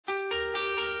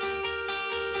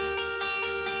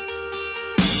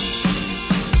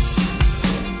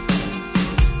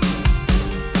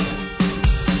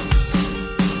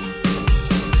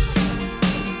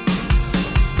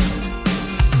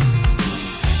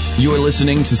You're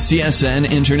listening to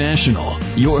CSN International,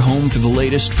 your home for the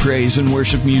latest praise and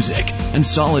worship music and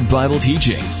solid Bible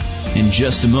teaching. In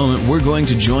just a moment, we're going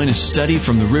to join a study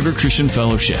from the River Christian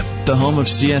Fellowship, the home of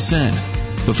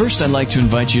CSN. But first, I'd like to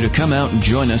invite you to come out and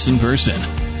join us in person.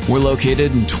 We're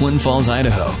located in Twin Falls,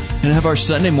 Idaho, and have our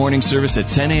Sunday morning service at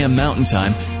 10 a.m. Mountain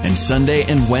Time and Sunday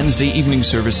and Wednesday evening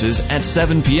services at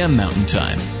 7 p.m. Mountain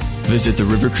Time. Visit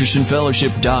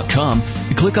theriverchristianfellowship.com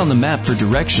and click on the map for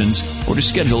directions or to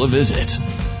schedule a visit.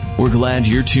 We're glad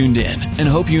you're tuned in and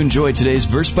hope you enjoy today's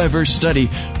verse-by-verse study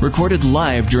recorded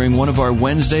live during one of our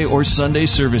Wednesday or Sunday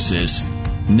services.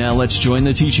 Now let's join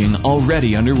the teaching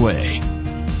already underway.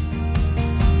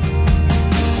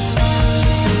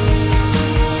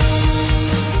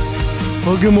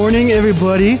 Well, good morning,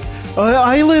 everybody.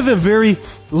 I live a very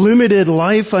limited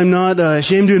life. I'm not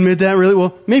ashamed to admit that, really.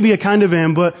 Well, maybe I kind of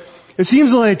am, but it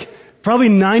seems like probably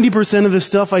 90% of the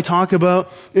stuff I talk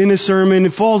about in a sermon,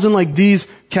 it falls in like these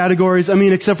categories. I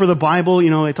mean, except for the Bible,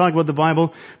 I talk about the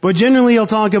Bible. But generally I'll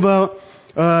talk about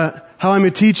how I'm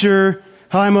a teacher,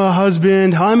 how I'm a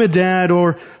husband, how I'm a dad,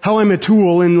 or how I'm a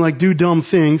tool and like do dumb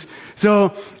things.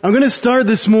 So I'm going to start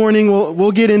this morning.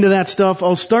 We'll get into that stuff.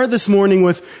 I'll start this morning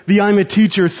with the I'm a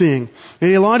teacher thing.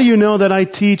 And a lot of you know that I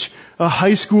teach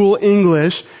high school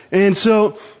English. And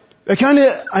so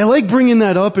I like bringing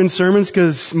that up in sermons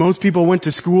because most people went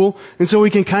to school. And so we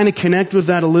can kind of connect with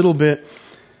that a little bit.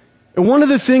 And one of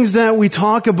the things that we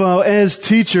talk about as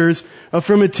teachers,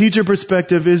 from a teacher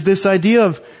perspective, is this idea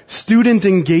of student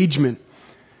engagement.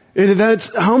 And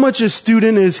that's how much a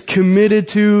student is committed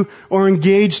to or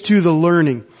engaged to the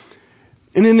learning.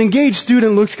 And an engaged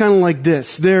student looks kind of like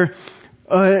this. They're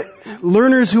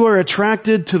learners who are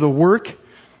attracted to the work.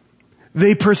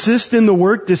 They persist in the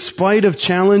work despite of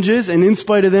challenges and in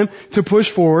spite of them to push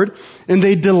forward. And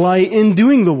they delight in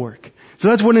doing the work. So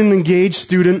that's what an engaged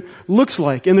student looks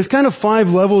like. And there's kind of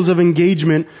 5 levels of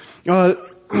engagement that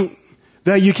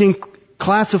you can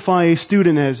classify a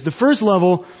student as. The first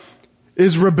level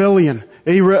is rebellion.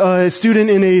 A student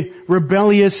in a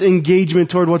rebellious engagement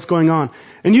toward what's going on.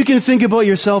 And you can think about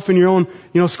yourself in your own,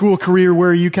 school career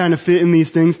where you kind of fit in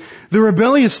these things. The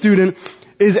rebellious student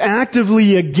is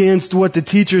actively against what the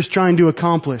teacher's trying to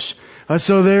accomplish.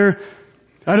 So they're,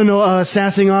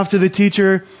 sassing off to the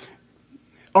teacher,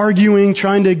 arguing,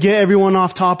 trying to get everyone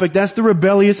off topic. That's the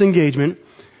rebellious engagement.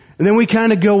 And then we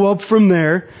kind of go up from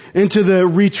there into the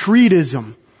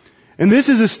retreatism. And this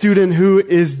is a student who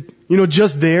is,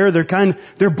 just there.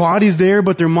 Their body's there,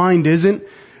 but their mind isn't.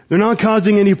 They're not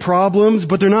causing any problems,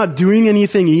 but they're not doing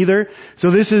anything either. So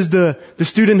this is the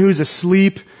student who's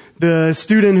asleep, the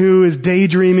student who is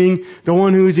daydreaming, the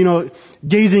one who's,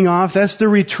 gazing off. That's the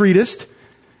retreatist.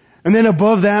 And then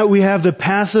above that, we have the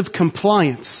passive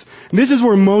compliance. And this is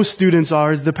where most students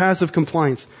are, is the passive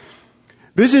compliance.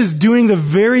 This is doing the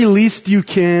very least you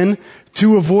can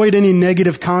to avoid any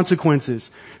negative consequences.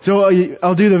 So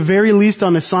I'll do the very least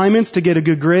on assignments to get a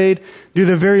good grade, do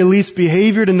the very least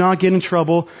behavior to not get in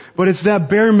trouble, but it's that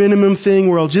bare minimum thing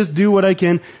where I'll just do what I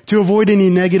can to avoid any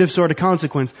negative sort of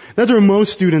consequence. That's where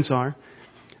most students are.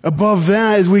 Above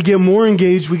that, as we get more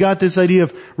engaged, we got this idea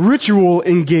of ritual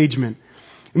engagement.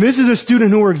 And this is a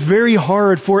student who works very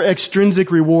hard for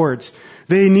extrinsic rewards.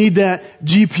 They need that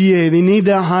GPA. They need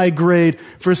that high grade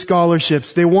for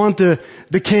scholarships. They want the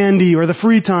candy or the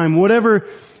free time, whatever.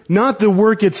 Not the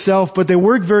work itself, but they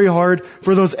work very hard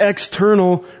for those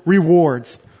external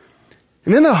rewards.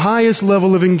 And then the highest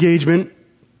level of engagement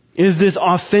is this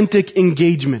authentic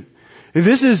engagement. And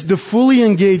this is the fully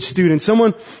engaged student,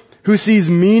 someone who sees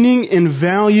meaning and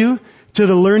value to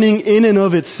the learning in and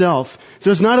of itself.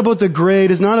 So it's not about the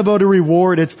grade, it's not about a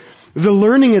reward, it's the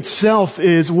learning itself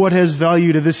is what has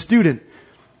value to this student.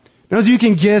 Now, as you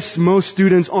can guess, most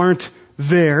students aren't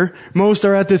there. Most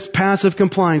are at this passive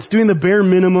compliance, doing the bare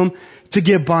minimum to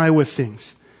get by with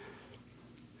things.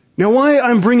 Now, why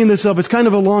I'm bringing this up, it's kind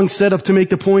of a long setup to make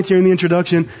the point here in the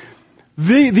introduction.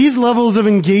 These levels of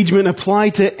engagement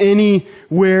apply to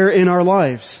anywhere in our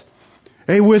lives.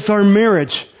 With our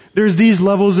marriage, there's these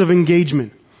levels of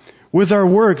engagement. With our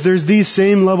work, there's these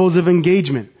same levels of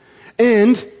engagement.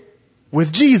 And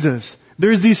with Jesus,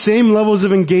 there's these same levels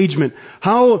of engagement.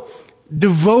 How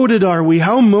devoted are we?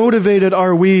 How motivated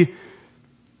are we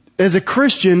as a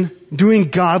Christian doing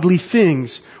godly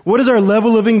things? What is our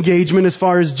level of engagement as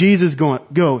far as Jesus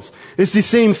goes? It's the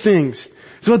same things.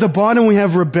 So at the bottom we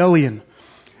have rebellion.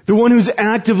 The one who's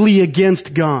actively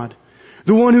against God.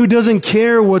 The one who doesn't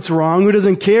care what's wrong, who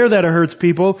doesn't care that it hurts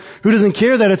people, who doesn't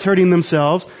care that it's hurting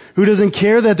themselves, who doesn't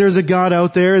care that there's a God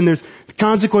out there and there's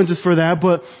consequences for that,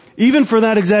 but even for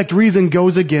that exact reason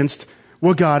goes against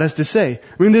what God has to say.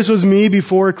 I mean, this was me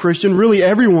before a Christian, really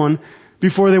everyone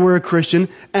before they were a Christian,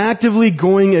 actively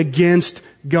going against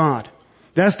God.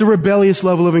 That's the rebellious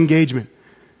level of engagement.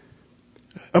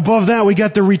 Above that, we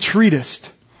got the retreatist.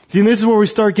 See, and this is where we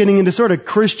start getting into sort of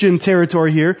Christian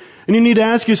territory here. And you need to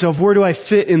ask yourself, where do I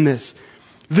fit in this?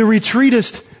 The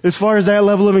retreatist, as far as that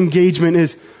level of engagement,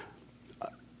 is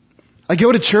I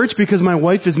go to church because my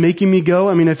wife is making me go.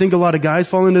 I mean, I think a lot of guys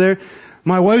fall into there.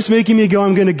 My wife's making me go.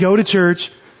 I'm going to go to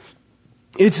church.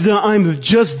 It's the I'm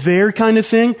just there kind of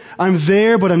thing. I'm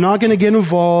there, but I'm not going to get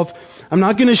involved. I'm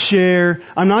not going to share.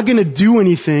 I'm not going to do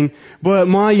anything. But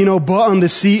my, butt on the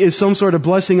seat is some sort of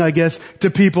blessing, I guess, to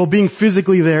people being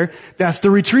physically there. That's the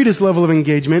retreatist level of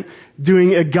engagement,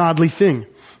 doing a godly thing.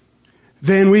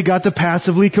 Then we got the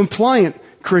passively compliant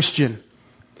Christian.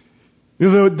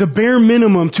 The bare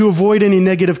minimum to avoid any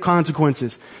negative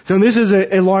consequences. So this is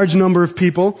a large number of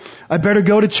people. I better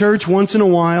go to church once in a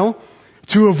while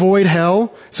to avoid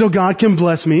hell so God can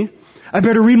bless me. I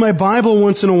better read my Bible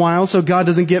once in a while so God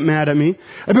doesn't get mad at me.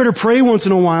 I better pray once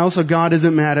in a while so God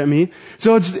isn't mad at me.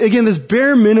 So it's, again, this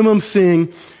bare minimum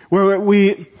thing where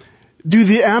we do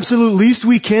the absolute least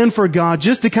we can for God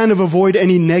just to kind of avoid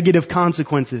any negative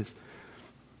consequences.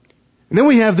 And then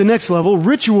we have the next level,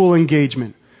 ritual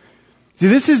engagement. See,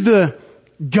 this is the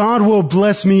God will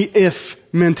bless me if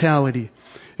mentality.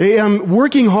 I'm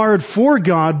working hard for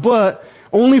God, but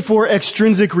only for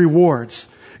extrinsic rewards.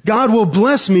 God will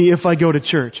bless me if I go to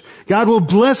church. God will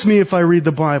bless me if I read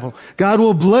the Bible. God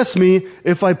will bless me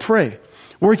if I pray.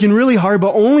 Working really hard,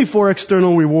 but only for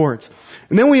external rewards.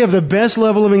 And then we have the best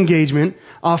level of engagement,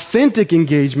 authentic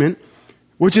engagement,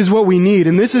 which is what we need.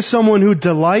 And this is someone who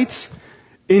delights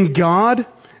in God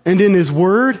and in His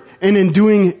Word and in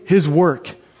doing His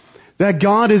work. That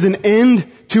God is an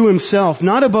end to Himself,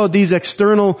 not about these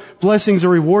external blessings or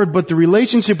reward, but the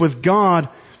relationship with God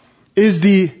is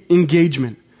the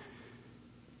engagement.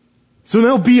 So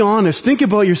now be honest. Think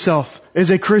about yourself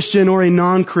as a Christian or a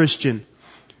non-Christian.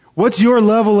 What's your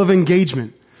level of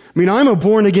engagement? I mean, I'm a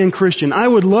born-again Christian. I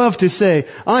would love to say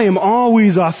I am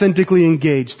always authentically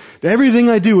engaged. Everything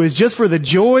I do is just for the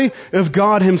joy of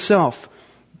God Himself.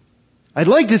 I'd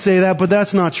like to say that, but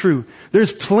that's not true.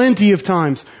 There's plenty of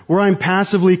times where I'm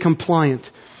passively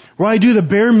compliant, where I do the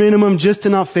bare minimum just to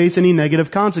not face any negative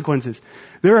consequences.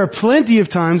 There are plenty of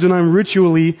times when I'm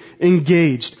ritually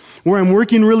engaged, where I'm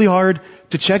working really hard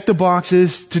to check the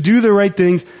boxes, to do the right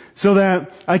things, so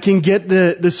that I can get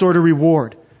the sort of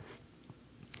reward.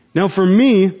 Now for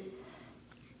me,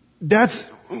 that's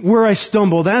where I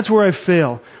stumble. That's where I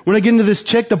fail. When I get into this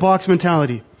check the box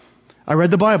mentality. I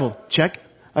read the Bible. Check.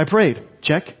 I prayed.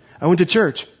 Check. I went to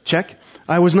church. Check.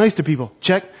 I was nice to people.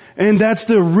 Check. And that's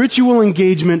the ritual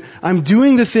engagement. I'm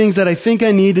doing the things that I think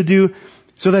I need to do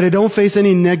so that I don't face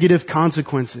any negative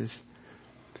consequences.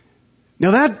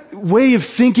 Now that way of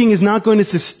thinking is not going to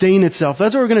sustain itself.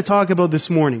 That's what we're going to talk about this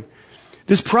morning.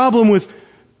 This problem with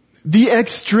the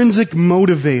extrinsic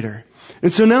motivator.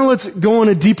 And so now let's go on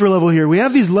a deeper level here. We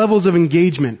have these levels of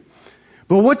engagement.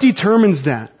 But what determines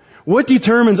that? What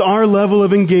determines our level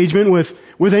of engagement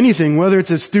with anything, whether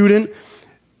it's a student,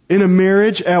 in a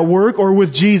marriage, at work, or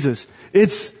with Jesus?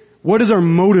 It's what is our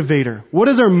motivator? What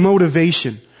is our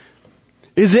motivation?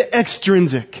 Is it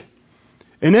extrinsic?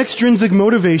 An extrinsic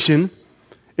motivation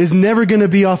is never going to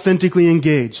be authentically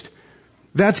engaged.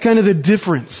 That's kind of the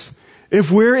difference. If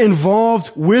we're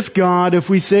involved with God, if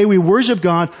we say we worship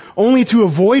God only to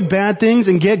avoid bad things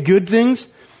and get good things,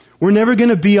 we're never going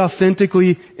to be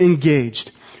authentically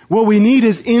engaged. What we need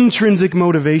is intrinsic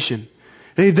motivation.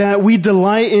 That we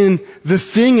delight in the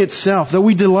thing itself, that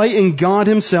we delight in God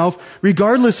Himself,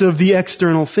 regardless of the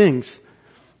external things.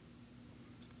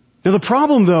 Now the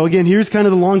problem though, again, here's kind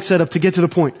of the long setup to get to the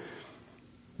point.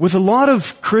 With a lot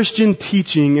of Christian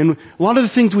teaching and a lot of the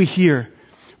things we hear,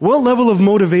 what level of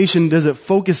motivation does it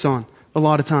focus on a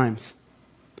lot of times?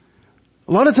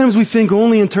 A lot of times we think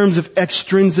only in terms of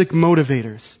extrinsic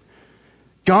motivators.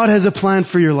 God has a plan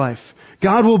for your life.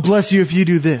 God will bless you if you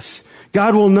do this.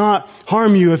 God will not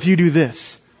harm you if you do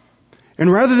this.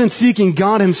 And rather than seeking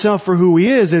God Himself for who He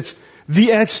is, it's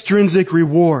the extrinsic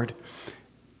reward.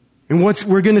 And what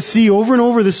we're going to see over and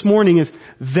over this morning is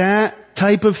that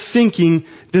type of thinking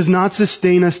does not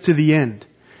sustain us to the end.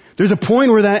 There's a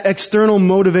point where that external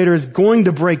motivator is going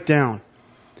to break down.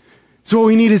 So what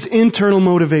we need is internal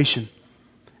motivation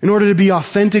in order to be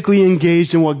authentically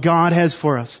engaged in what God has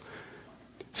for us.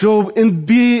 So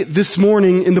be this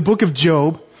morning in the book of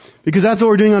Job, because that's what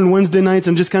we're doing on Wednesday nights.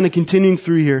 I'm just kind of continuing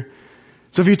through here.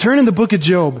 So if you turn in the book of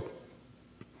Job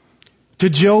to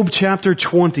Job chapter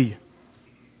 20,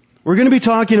 we're going to be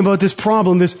talking about this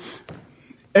problem, this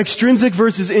Extrinsic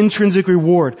versus intrinsic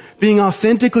reward. Being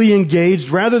authentically engaged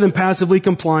rather than passively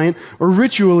compliant or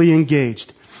ritually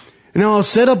engaged. And now I'll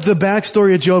set up the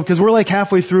backstory of Job because we're like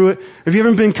halfway through it. If you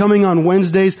haven't been coming on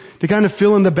Wednesdays to kind of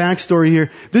fill in the backstory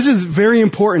here, this is very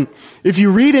important. If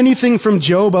you read anything from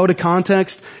Job out of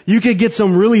context, you could get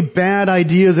some really bad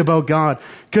ideas about God.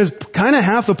 Because kind of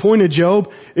half the point of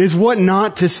Job is what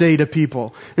not to say to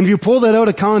people. And if you pull that out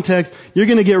of context, you're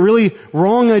going to get really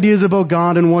wrong ideas about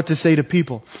God and what to say to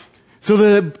people. So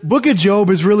the book of Job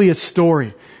is really a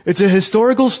story. It's a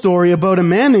historical story about a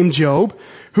man named Job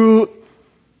who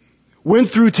went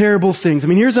through terrible things. I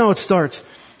mean, here's how it starts.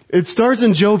 It starts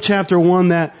in Job chapter 1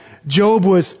 that Job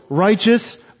was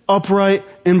righteous, upright,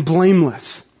 and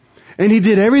blameless. And he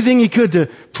did everything he could to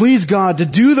please God, to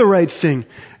do the right thing.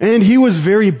 And he was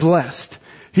very blessed.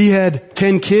 He had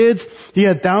 10 kids, he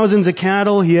had thousands of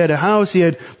cattle, he had a house, he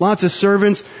had lots of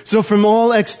servants. So from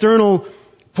all external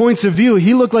points of view,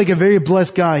 he looked like a very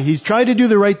blessed guy. He tried to do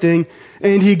the right thing,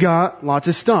 and he got lots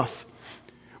of stuff.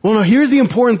 Well, now here's the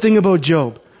important thing about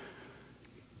Job.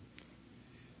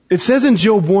 It says in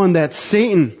Job 1 that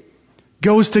Satan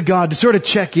goes to God to sort of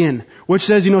check in, which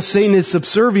says, Satan is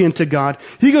subservient to God.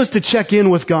 He goes to check in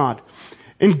with God.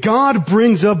 And God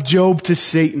brings up Job to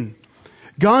Satan.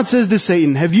 God says to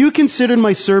Satan, have you considered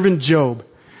my servant Job?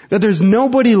 That there's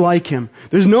nobody like him.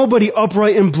 There's nobody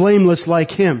upright and blameless like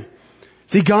him.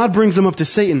 See, God brings him up to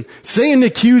Satan. Satan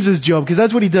accuses Job, because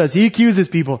that's what he does. He accuses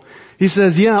people. He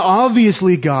says, yeah,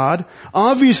 obviously God,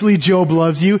 obviously Job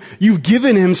loves you. You've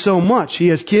given him so much. He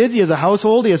has kids, he has a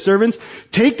household, he has servants.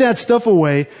 Take that stuff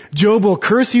away. Job will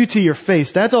curse you to your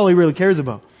face. That's all he really cares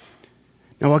about.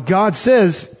 Now what God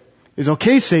says is,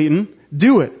 okay, Satan,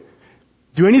 do it.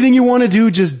 Do anything you want to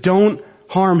do, just don't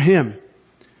harm him.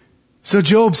 So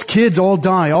Job's kids all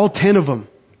die, all 10 of them.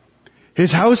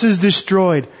 His house is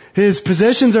destroyed. His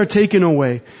possessions are taken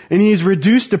away. And he's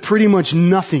reduced to pretty much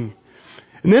nothing.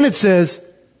 And then it says,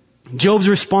 Job's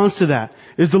response to that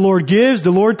is the Lord gives,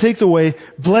 the Lord takes away.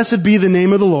 Blessed be the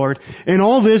name of the Lord. And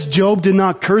all this, Job did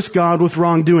not curse God with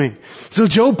wrongdoing. So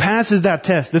Job passes that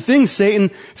test. The things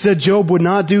Satan said Job would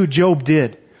not do, Job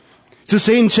did. So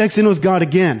Satan checks in with God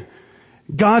again.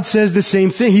 God says the same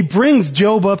thing. He brings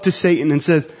Job up to Satan and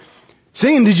says,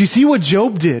 Satan, did you see what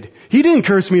Job did? He didn't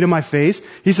curse me to my face.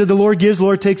 He said, the Lord gives, the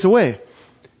Lord takes away.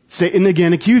 Satan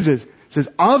again accuses. Says,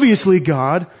 obviously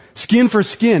God, skin for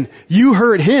skin. You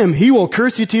hurt him, he will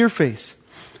curse you to your face.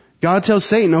 God tells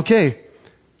Satan, okay,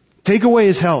 take away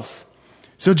his health.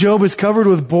 So Job is covered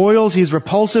with boils, he's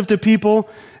repulsive to people,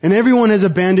 and everyone has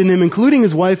abandoned him, including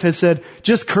his wife has said,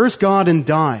 just curse God and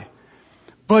die.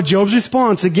 But Job's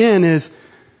response again is,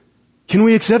 can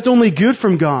we accept only good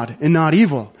from God and not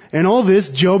evil? And all this,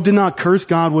 Job did not curse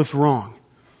God with wrong.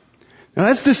 Now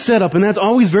that's the setup, and that's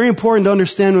always very important to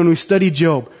understand when we study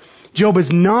Job. Job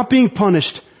is not being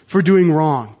punished for doing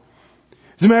wrong.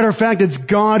 As a matter of fact, it's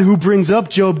God who brings up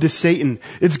Job to Satan.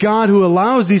 It's God who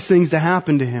allows these things to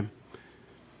happen to him.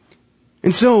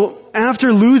 And so,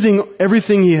 after losing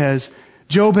everything he has,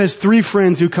 Job has 3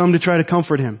 friends who come to try to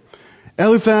comfort him.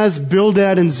 Eliphaz,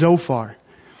 Bildad, and Zophar.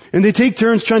 And they take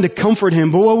turns trying to comfort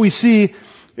him, but what we see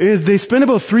is they spend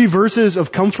about 3 verses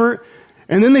of comfort,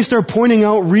 and then they start pointing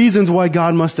out reasons why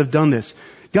God must have done this.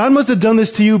 God must have done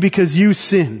this to you because you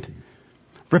sinned.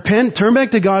 Repent, turn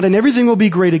back to God, and everything will be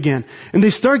great again. And they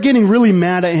start getting really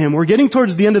mad at him. We're getting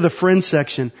towards the end of the friends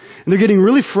section, and they're getting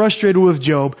really frustrated with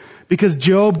Job because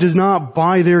Job does not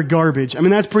buy their garbage. I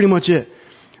mean, that's pretty much it.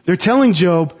 They're telling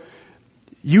Job,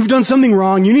 you've done something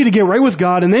wrong, you need to get right with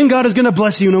God, and then God is going to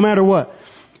bless you no matter what.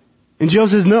 And Job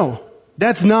says, no.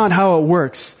 That's not how it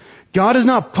works. God is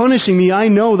not punishing me. I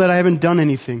know that I haven't done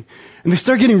anything. And they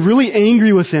start getting really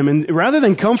angry with him. And rather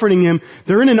than comforting him,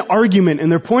 they're in an argument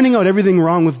and they're pointing out everything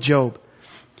wrong with Job.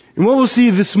 And what we'll see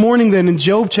this morning then in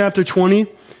Job chapter 20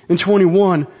 and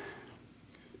 21,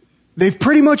 they've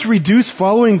pretty much reduced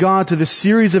following God to this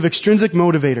series of extrinsic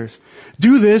motivators.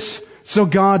 Do this so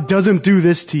God doesn't do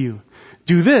this to you.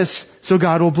 Do this so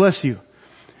God will bless you.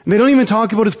 And they don't even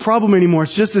talk about his problem anymore.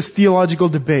 It's just this theological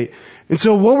debate. And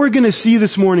so what we're going to see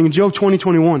this morning in Job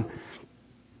 20:21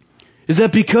 is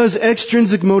that because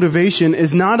extrinsic motivation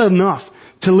is not enough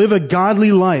to live a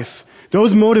godly life,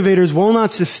 those motivators will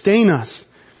not sustain us.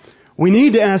 We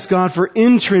need to ask God for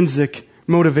intrinsic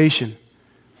motivation.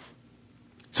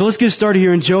 So let's get started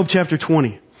here in Job chapter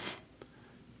 20.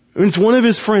 And it's one of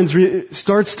his friends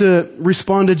starts to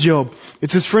respond to Job.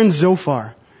 It's his friend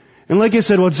Zophar. And like I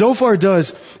said, what Zophar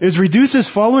does is reduces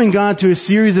following God to a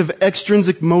series of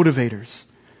extrinsic motivators.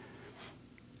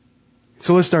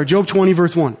 So let's start. Job 20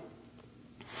 verse 1.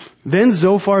 Then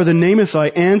Zophar the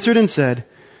Naamathite answered and said,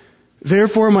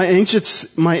 Therefore my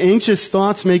anxious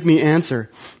thoughts make me answer,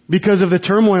 because of the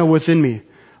turmoil within me.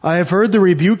 I have heard the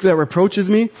rebuke that reproaches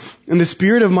me, and the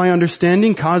spirit of my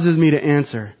understanding causes me to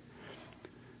answer.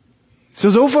 So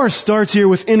Zophar starts here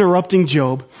with interrupting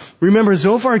Job. Remember,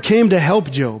 Zophar came to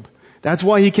help Job. That's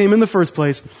why he came in the first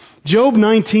place. Job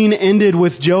 19 ended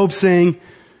with Job saying,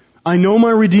 I know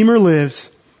my Redeemer lives.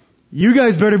 You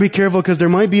guys better be careful because there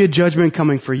might be a judgment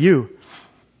coming for you.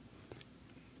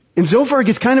 And Zophar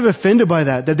gets kind of offended by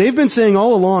that they've been saying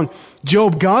all along,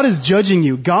 Job, God is judging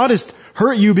you. God has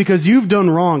hurt you because you've done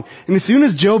wrong. And as soon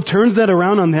as Job turns that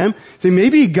around on them, say,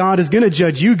 maybe God is going to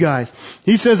judge you guys.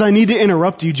 He says, I need to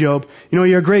interrupt you, Job. You know,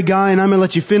 you're a great guy and I'm going to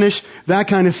let you finish. That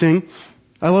kind of thing.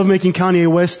 I love making Kanye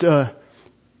West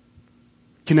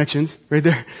connections right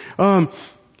there.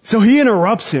 So he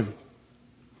interrupts him.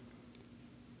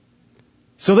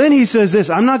 So then he says this,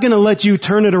 I'm not going to let you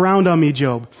turn it around on me,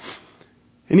 Job.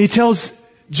 And he tells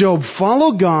Job,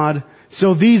 follow God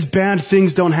so these bad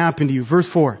things don't happen to you. Verse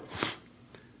 4.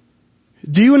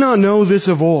 Do you not know this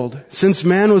of old, since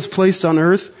man was placed on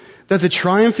earth, that the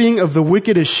triumphing of the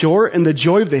wicked is short and the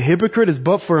joy of the hypocrite is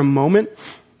but for a moment?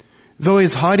 Though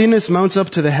his haughtiness mounts up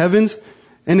to the heavens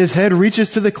and his head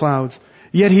reaches to the clouds,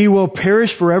 yet he will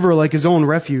perish forever like his own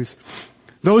refuse.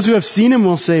 Those who have seen him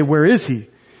will say, where is he?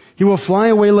 He will fly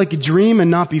away like a dream and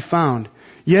not be found.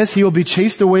 Yes, he will be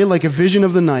chased away like a vision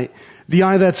of the night. The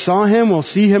eye that saw him will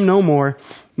see him no more,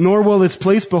 nor will its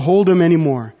place behold him any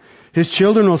more. His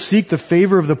children will seek the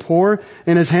favor of the poor,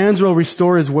 and his hands will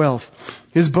restore his wealth.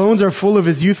 His bones are full of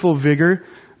his youthful vigor,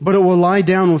 but it will lie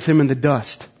down with him in the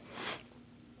dust.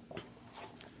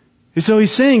 And so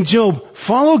he's saying, Job,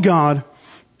 follow God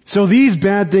so these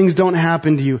bad things don't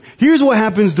happen to you. Here's what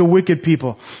happens to wicked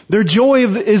people. Their joy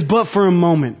is but for a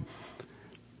moment.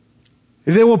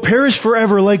 They will perish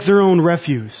forever like their own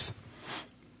refuse.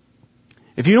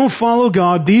 If you don't follow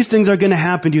God, these things are going to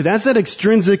happen to you. That's that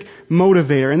extrinsic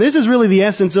motivator. And this is really the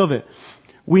essence of it.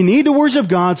 We need to worship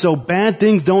God so bad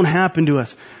things don't happen to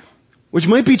us. Which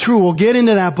might be true, we'll get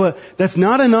into that, but that's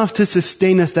not enough to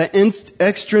sustain us, that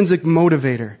extrinsic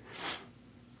motivator.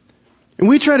 And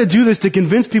we try to do this to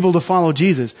convince people to follow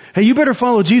Jesus. Hey, you better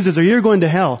follow Jesus or you're going to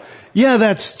hell. Yeah,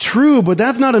 that's true, but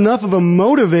that's not enough of a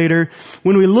motivator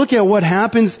when we look at what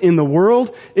happens in the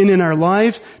world and in our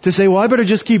lives to say, well, I better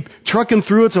just keep trucking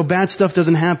through it so bad stuff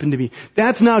doesn't happen to me.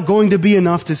 That's not going to be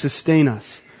enough to sustain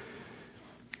us.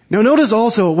 Now notice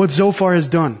also what Zophar has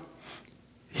done.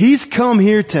 He's come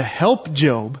here to help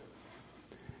Job.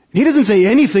 He doesn't say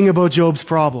anything about Job's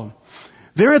problem.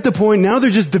 They're at the point now they're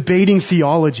just debating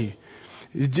theology.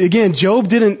 Again, Job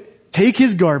didn't take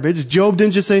his garbage. Job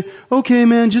didn't just say, okay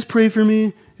man, just pray for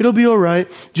me. It'll be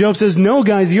alright. Job says, no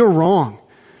guys, you're wrong.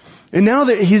 And now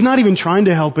that he's not even trying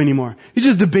to help anymore. He's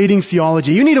just debating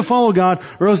theology. You need to follow God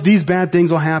or else these bad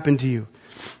things will happen to you.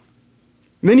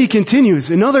 And then he continues,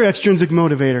 another extrinsic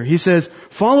motivator. He says,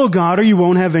 follow God or you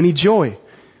won't have any joy.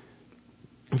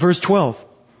 Verse 12.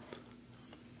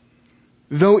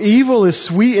 Though evil is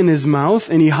sweet in his mouth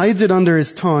and he hides it under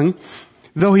his tongue,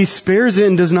 though he spares it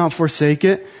and does not forsake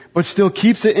it, but still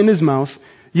keeps it in his mouth,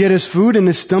 yet his food and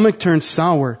his stomach turns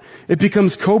sour. It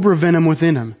becomes cobra venom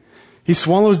within him. He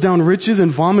swallows down riches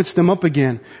and vomits them up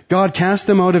again. God casts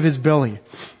them out of his belly.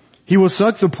 He will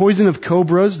suck the poison of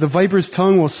cobras. The viper's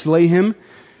tongue will slay him.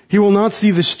 He will not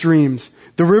see the streams,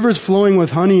 the rivers flowing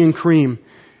with honey and cream.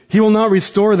 He will not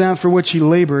restore that for which he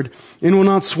labored and will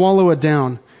not swallow it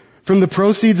down. From the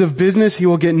proceeds of business he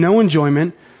will get no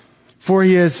enjoyment, for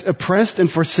he has oppressed and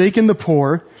forsaken the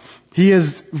poor. He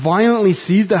has violently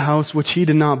seized a house which he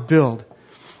did not build.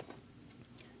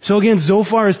 So again,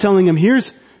 Zophar is telling him,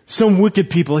 here's some wicked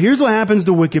people. Here's what happens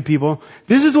to wicked people.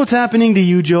 This is what's happening to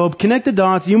you, Job. Connect the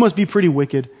dots. You must be pretty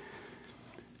wicked.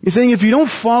 He's saying if you don't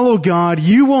follow God,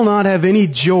 you will not have any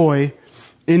joy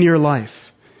in your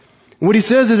life. What he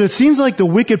says is it seems like the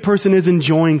wicked person is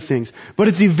enjoying things, but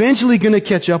it's eventually going to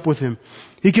catch up with him.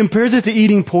 He compares it to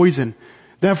eating poison.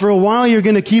 That for a while you're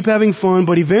going to keep having fun,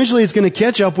 but eventually it's going to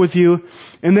catch up with you,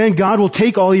 and then God will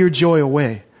take all your joy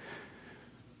away.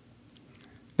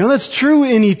 Now that's true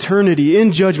in eternity,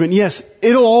 in judgment. Yes,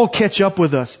 it'll all catch up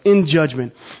with us in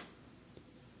judgment.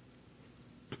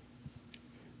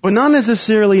 But not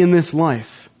necessarily in this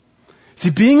life.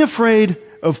 See, being afraid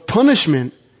of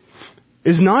punishment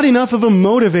is not enough of a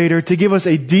motivator to give us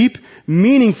a deep,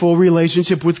 meaningful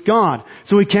relationship with God.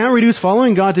 So we can't reduce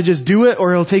following God to just do it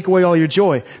or He'll take away all your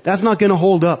joy. That's not going to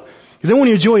hold up. Because then when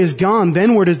your joy is gone,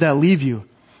 then where does that leave you?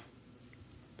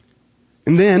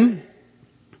 And then,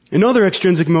 another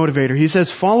extrinsic motivator. He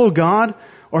says, follow God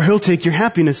or He'll take your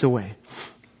happiness away.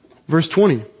 Verse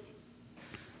 20.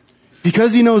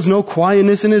 Because he knows no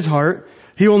quietness in his heart,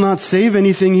 he will not save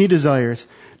anything he desires.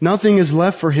 Nothing is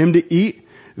left for him to eat.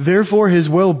 Therefore his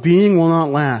well-being will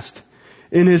not last.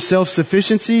 In his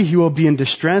self-sufficiency he will be in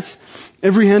distress.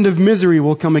 Every hand of misery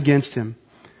will come against him.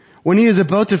 When he is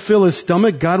about to fill his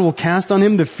stomach, God will cast on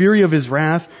him the fury of his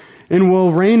wrath and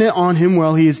will rain it on him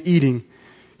while he is eating.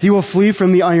 He will flee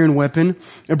from the iron weapon.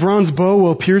 A bronze bow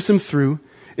will pierce him through.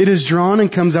 It is drawn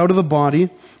and comes out of the body.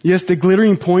 Yes, the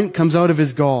glittering point comes out of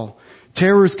his gall.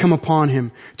 Terrors come upon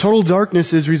him. Total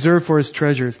darkness is reserved for his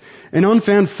treasures. An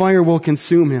unfanned fire will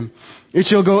consume him. It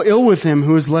shall go ill with him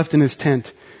who is left in his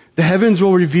tent. The heavens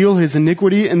will reveal his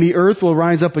iniquity, and the earth will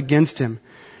rise up against him.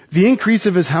 The increase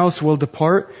of his house will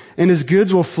depart, and his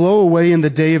goods will flow away in the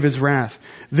day of his wrath.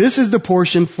 This is the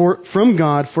portion from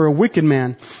God for a wicked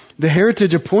man, the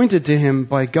heritage appointed to him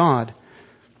by God.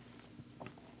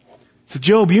 So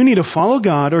Job, you need to follow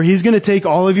God, or he's going to take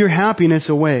all of your happiness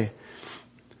away.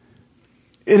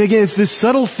 And again, it's this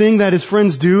subtle thing that his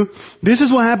friends do. This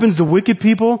is what happens to wicked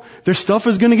people. Their stuff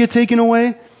is going to get taken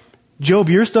away. Job,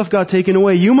 your stuff got taken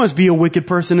away. You must be a wicked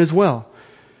person as well.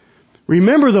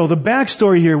 Remember though, the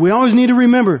backstory here, we always need to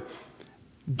remember,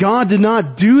 God did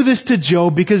not do this to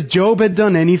Job because Job had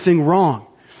done anything wrong.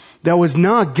 That was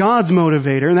not God's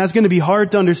motivator, and that's going to be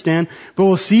hard to understand, but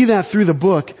we'll see that through the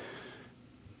book.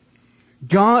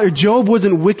 Job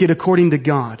wasn't wicked according to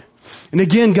God. And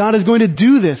again, God is going to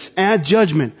do this at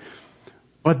judgment.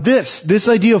 But this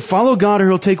idea of follow God or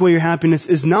he'll take away your happiness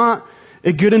is not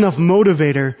a good enough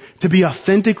motivator to be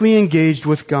authentically engaged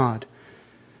with God.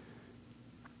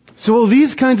 So will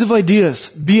these kinds of ideas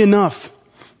be enough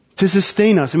to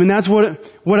sustain us? I mean, that's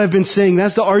what I've been saying.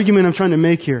 That's the argument I'm trying to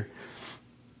make here.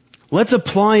 Let's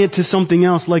apply it to something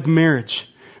else like marriage.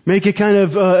 Make it kind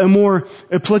of a more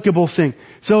applicable thing.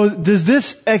 So does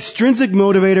this extrinsic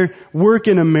motivator work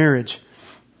in a marriage?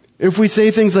 If we say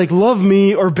things like, love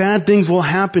me or bad things will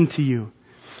happen to you.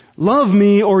 Love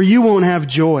me or you won't have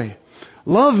joy.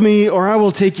 Love me or I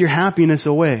will take your happiness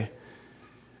away.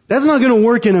 That's not going to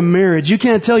work in a marriage. You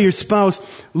can't tell your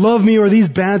spouse, love me or these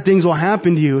bad things will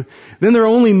happen to you. Then their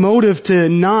only motive to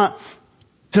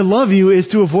love you is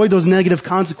to avoid those negative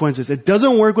consequences. It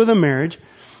doesn't work with a marriage.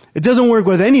 It doesn't work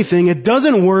with anything. It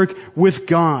doesn't work with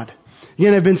God.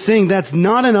 Again, I've been saying that's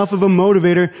not enough of a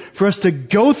motivator for us to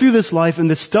go through this life and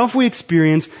the stuff we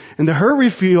experience and the hurt we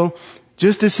feel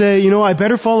just to say, I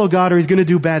better follow God or he's going to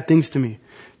do bad things to me.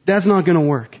 That's not going to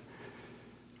work.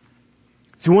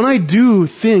 So when I do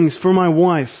things for my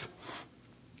wife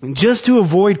just to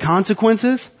avoid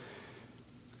consequences,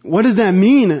 what does that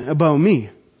mean about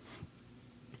me?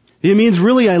 It means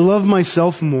really I love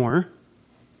myself more.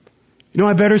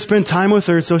 I better spend time with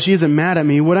her so she isn't mad at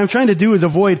me. What I'm trying to do is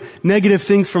avoid negative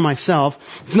things for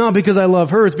myself. It's not because I love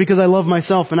her, it's because I love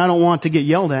myself and I don't want to get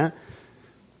yelled at.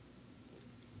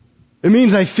 It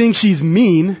means I think she's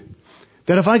mean,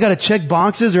 that if I gotta check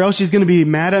boxes or else she's gonna be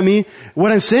mad at me.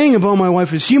 What I'm saying about my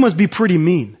wife is she must be pretty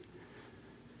mean.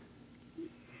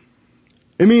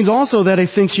 It means also that I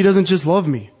think she doesn't just love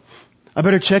me. I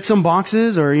better check some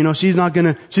boxes or, she's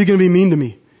gonna be mean to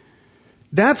me.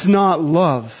 That's not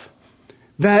love.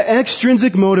 That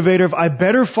extrinsic motivator of I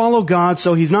better follow God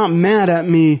so he's not mad at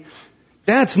me,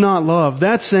 that's not love.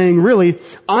 That's saying, really,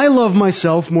 I love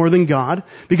myself more than God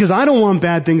because I don't want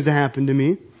bad things to happen to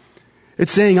me.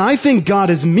 It's saying I think God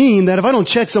is mean, that if I don't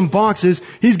check some boxes,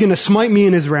 he's going to smite me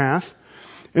in his wrath.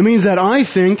 It means that I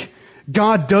think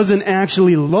God doesn't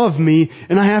actually love me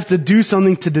and I have to do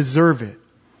something to deserve it.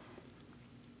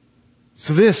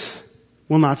 So this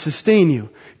will not sustain you.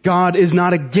 God is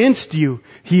not against you.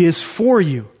 He is for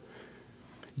you.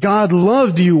 God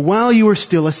loved you while you were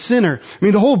still a sinner. I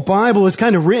mean, the whole Bible is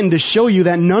kind of written to show you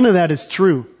that none of that is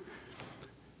true.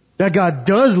 That God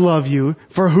does love you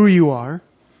for who you are.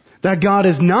 That God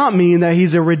is not mean, that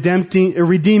he's a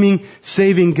redeeming,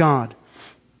 saving God.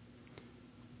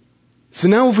 So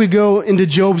now if we go into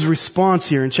Job's response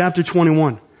here in chapter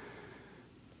 21.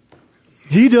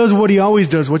 He does what he always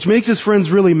does, which makes his friends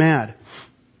really mad.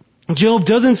 Job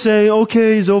doesn't say,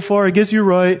 okay, Zophar, I guess you're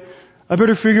right. I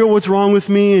better figure out what's wrong with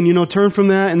me and, turn from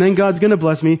that and then God's going to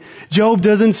bless me. Job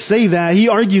doesn't say that. He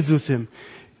argues with him.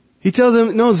 He tells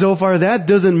him, no, Zophar, that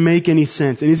doesn't make any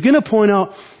sense. And he's going to point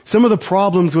out some of the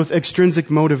problems with extrinsic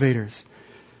motivators.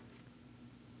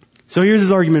 So here's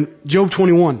his argument. Job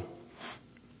 21.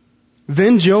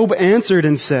 Then Job answered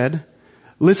and said,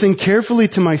 listen carefully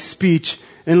to my speech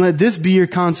and let this be your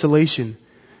consolation.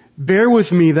 Bear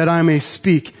with me that I may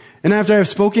speak. And after I have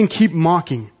spoken, keep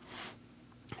mocking.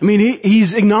 I mean,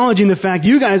 he's acknowledging the fact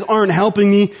you guys aren't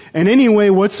helping me in any way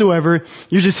whatsoever.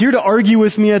 You're just here to argue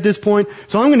with me at this point.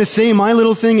 So I'm going to say my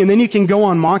little thing and then you can go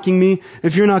on mocking me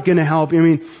if you're not going to help. I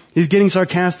mean, he's getting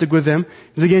sarcastic with them.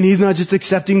 Because again, he's not just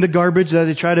accepting the garbage that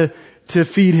they try to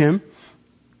feed him.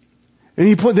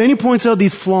 And then he points out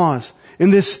these flaws in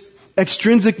this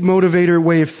extrinsic motivator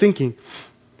way of thinking.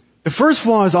 The first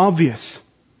flaw is obvious.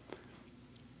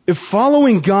 If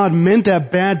following God meant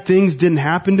that bad things didn't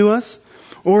happen to us,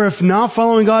 or if not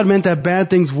following God meant that bad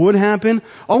things would happen,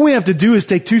 all we have to do is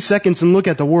take 2 seconds and look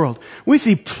at the world. We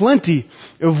see plenty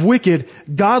of wicked,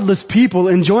 godless people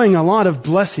enjoying a lot of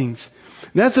blessings.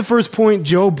 That's the first point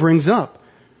Job brings up.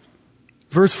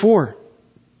 Verse 4.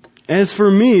 As for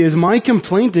me, is my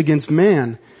complaint against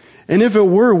man? And if it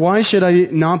were, why should I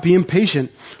not be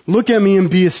impatient? Look at me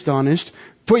and be astonished.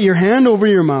 Put your hand over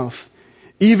your mouth.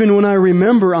 Even when I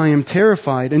remember, I am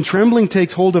terrified, and trembling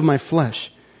takes hold of my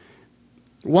flesh.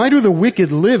 Why do the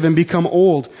wicked live and become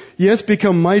old, yes,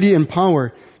 become mighty in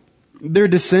power? Their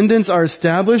descendants are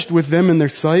established with them in their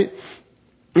sight,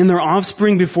 and their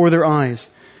offspring before their eyes.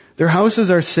 Their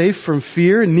houses are safe from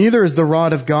fear, neither is the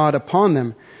rod of God upon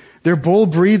them. Their bull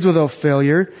breeds without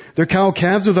failure, their cow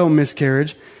calves without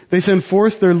miscarriage. They send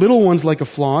forth their little ones like a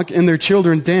flock, and their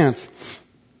children dance.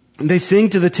 They sing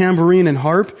to the tambourine and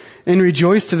harp, and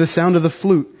rejoice to the sound of the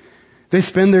flute. They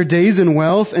spend their days in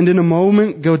wealth, and in a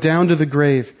moment go down to the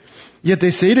grave. Yet they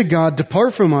say to God,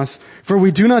 depart from us, for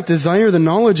we do not desire the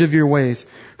knowledge of your ways.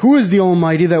 Who is the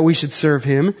Almighty that we should serve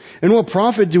him? And what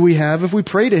profit do we have if we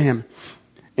pray to him?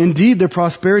 Indeed, their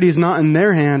prosperity is not in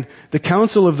their hand. The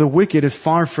counsel of the wicked is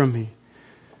far from me.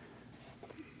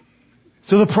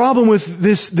 So the problem with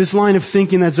this line of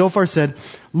thinking that Zophar said,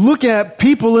 look at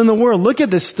people in the world. Look at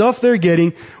the stuff they're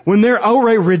getting when they're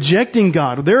outright rejecting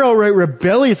God. They're outright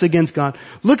rebellious against God.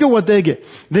 Look at what they get.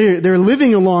 They're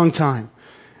living a long time.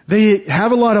 They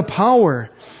have a lot of power.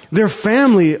 Their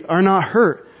family are not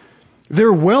hurt.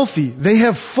 They're wealthy. They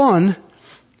have fun.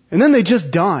 And then they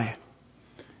just die.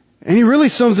 And he really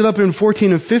sums it up in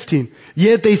 14 and 15.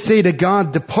 Yet they say to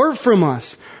God, depart from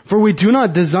us, for we do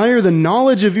not desire the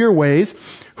knowledge of your ways.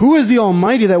 Who is the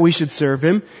Almighty that we should serve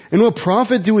him? And what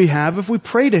profit do we have if we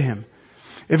pray to him?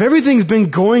 If everything's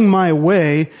been going my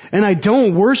way, and I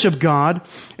don't worship God,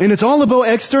 and it's all about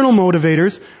external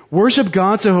motivators, worship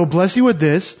God so he'll bless you with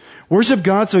this, worship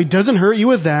God so he doesn't hurt you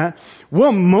with that,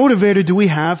 what motivator do we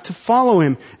have to follow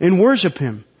him and worship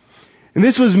him? And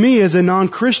this was me as a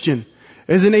non-Christian.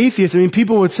 As an atheist, I mean,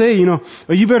 people would say,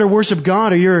 you better worship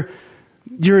God or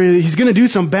he's going to do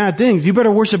some bad things. You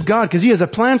better worship God because he has a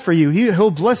plan for you.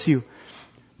 He'll bless you.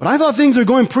 But I thought things were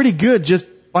going pretty good just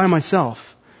by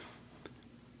myself.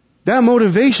 That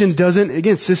motivation doesn't,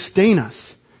 again, sustain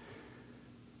us.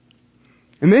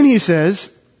 And then he says,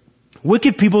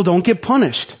 wicked people don't get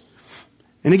punished.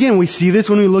 And again, we see this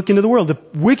when we look into the world. The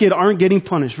wicked aren't getting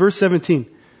punished. Verse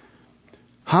 17.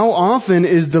 How often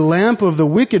is the lamp of the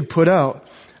wicked put out?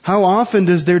 How often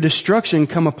does their destruction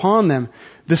come upon them?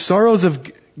 The sorrows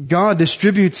God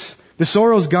distributes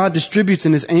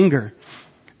in his anger.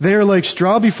 They are like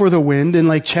straw before the wind and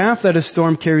like chaff that a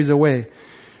storm carries away.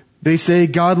 They say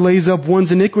God lays up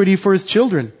one's iniquity for his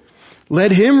children.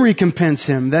 Let him recompense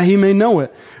him that he may know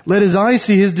it. Let his eyes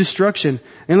see his destruction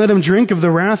and let him drink of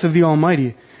the wrath of the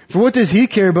Almighty. For what does he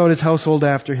care about his household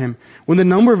after him when the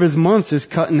number of his months is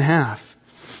cut in half?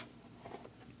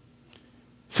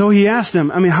 So he asked them,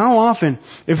 how often,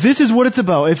 if this is what it's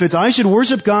about, if it's I should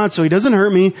worship God so he doesn't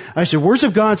hurt me, I should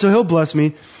worship God so he'll bless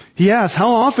me, he asked,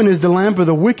 how often is the lamp of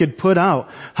the wicked put out?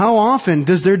 How often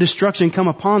does their destruction come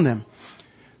upon them?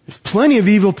 There's plenty of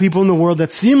evil people in the world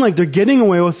that seem like they're getting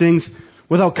away with things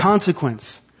without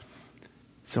consequence.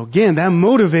 So again, that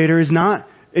motivator is not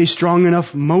a strong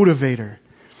enough motivator.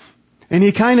 And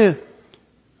he kind of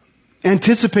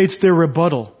anticipates their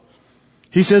rebuttal.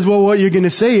 He says, well, what you're going to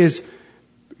say is,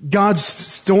 God's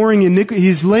storing iniquity.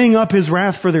 He's laying up his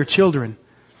wrath for their children.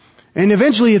 And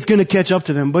eventually it's going to catch up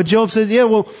to them. But Job says,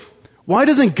 why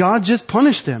doesn't God just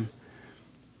punish them?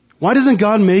 Why doesn't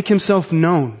God make himself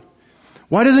known?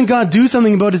 Why doesn't God do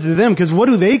something about it to them? Because what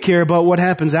do they care about what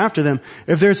happens after them?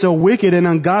 If they're so wicked and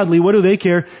ungodly, what do they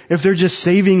care if they're just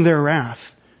saving their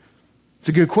wrath? It's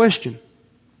a good question.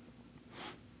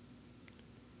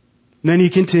 And then he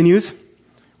continues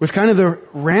with kind of the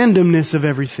randomness of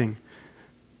everything.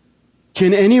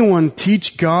 Can anyone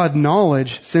teach God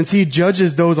knowledge, since he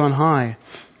judges those on high?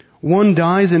 One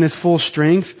dies in his full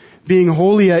strength, being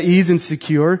wholly at ease and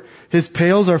secure. His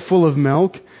pails are full of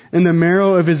milk, and the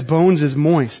marrow of his bones is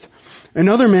moist.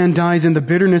 Another man dies in the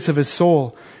bitterness of his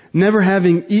soul, never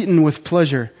having eaten with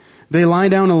pleasure. They lie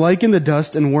down alike in the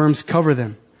dust, and worms cover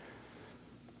them.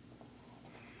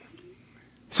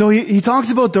 So he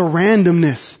talks about the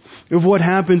randomness of what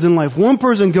happens in life. One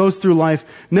person goes through life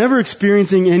never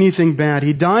experiencing anything bad.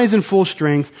 He dies in full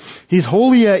strength. He's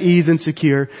wholly at ease and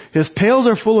secure. His pails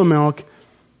are full of milk.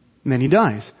 And then he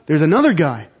dies. There's another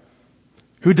guy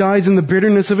who dies in the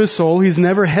bitterness of his soul. He's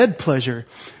never had pleasure.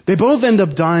 They both end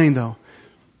up dying though.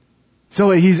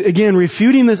 So he's again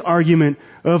refuting this argument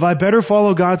of I better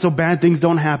follow God so bad things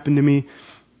don't happen to me.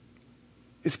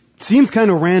 It seems kind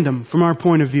of random from our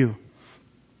point of view.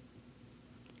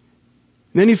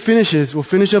 And then he finishes, we'll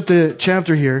finish up the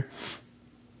chapter here,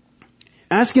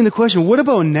 asking the question, what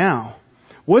about now?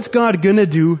 What's God gonna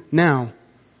do now?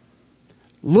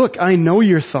 Look, I know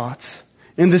your thoughts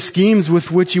and the schemes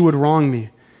with which you would wrong me.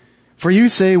 For you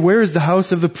say, where is the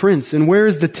house of the prince, and where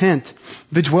is the tent,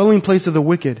 the dwelling place of the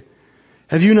wicked?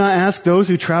 Have you not asked those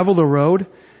who travel the road,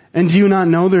 and do you not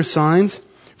know their signs?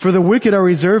 For the wicked are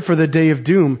reserved for the day of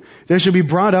doom. They shall be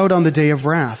brought out on the day of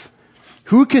wrath.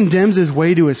 Who condemns his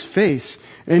way to his face,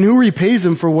 and who repays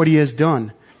him for what he has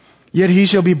done? Yet he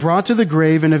shall be brought to the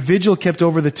grave, and a vigil kept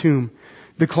over the tomb.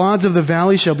 The clods of the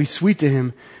valley shall be sweet to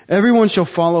him. Everyone shall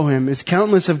follow him, as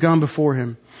countless have gone before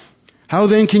him. How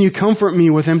then can you comfort me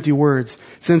with empty words,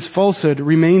 since falsehood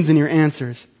remains in your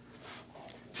answers?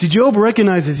 See, Job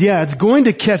recognizes, it's going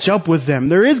to catch up with them.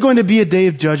 There is going to be a day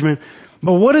of judgment,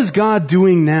 but what is God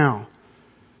doing now?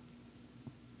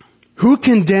 Who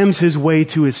condemns his way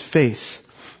to his face?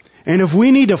 And if we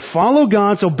need to follow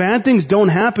God so bad things don't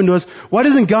happen to us, why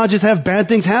doesn't God just have bad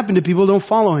things happen to people who don't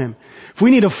follow him? If we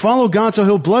need to follow God so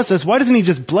he'll bless us, why doesn't he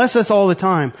just bless us all the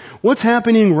time? What's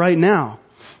happening right now?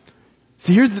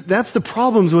 See, that's the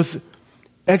problems with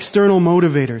external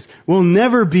motivators. We'll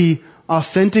never be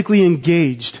authentically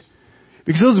engaged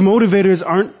because those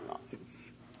motivators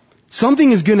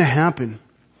something is going to happen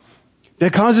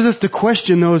that causes us to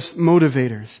question those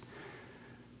motivators.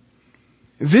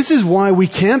 This is why we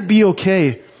can't be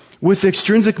okay with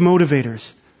extrinsic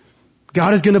motivators.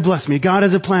 God is going to bless me. God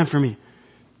has a plan for me.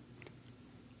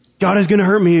 God is going to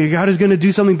hurt me. God is going to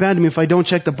do something bad to me if I don't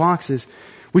check the boxes.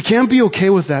 We can't be okay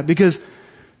with that because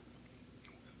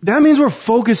that means we're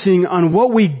focusing on what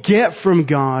we get from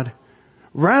God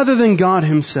rather than God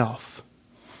himself.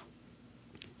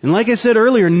 And like I said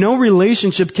earlier, no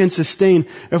relationship can sustain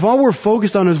if all we're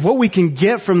focused on is what we can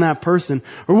get from that person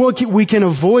or what we can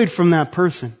avoid from that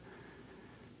person.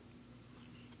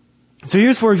 So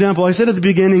here's, for example, I said at the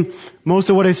beginning,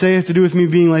 most of what I say has to do with me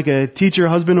being like a teacher,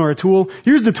 husband, or a tool.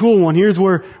 Here's the tool one. Here's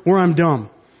where I'm dumb.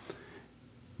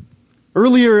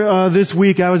 Earlier this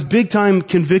week, I was big time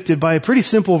convicted by a pretty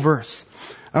simple verse.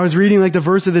 I was reading like the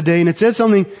verse of the day, and it said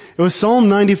something. It was Psalm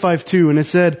 95:2, and it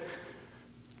said,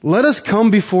 "Let us come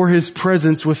before his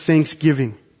presence with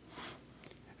thanksgiving."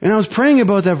 And I was praying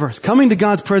about that verse, coming to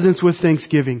God's presence with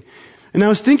thanksgiving. And I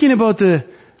was thinking about the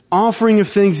offering of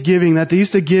thanksgiving that they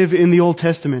used to give in the Old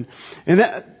Testament. And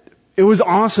that it was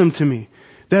awesome to me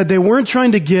that they weren't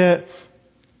trying to get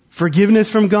forgiveness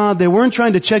from God. They weren't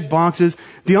trying to check boxes.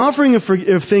 The offering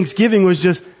of thanksgiving was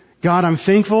just, God, I'm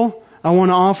thankful. I want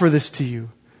to offer this to you.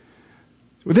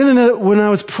 But then when I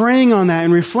was praying on that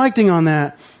and reflecting on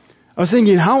that, I was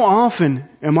thinking, how often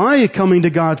am I coming to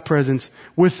God's presence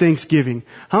with thanksgiving?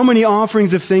 How many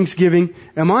offerings of thanksgiving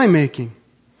am I making?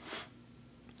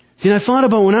 See, and I thought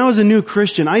about when I was a new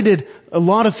Christian, I did a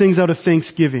lot of things out of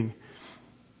thanksgiving.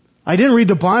 I didn't read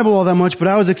the Bible all that much, but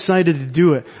I was excited to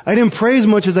do it. I didn't pray as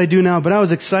much as I do now, but I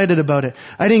was excited about it.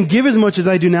 I didn't give as much as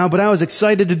I do now, but I was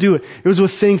excited to do it. It was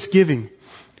with thanksgiving.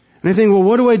 And I think, well,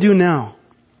 what do I do now?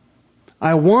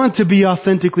 I want to be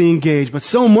authentically engaged, but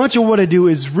so much of what I do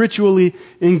is ritually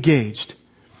engaged.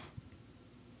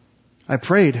 I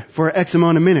prayed for X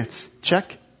amount of minutes.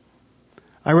 Check.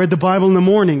 I read the Bible in the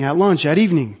morning, at lunch, at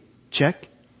evening. Check.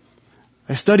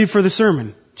 I studied for the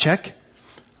sermon. Check.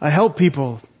 I helped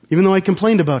people, even though I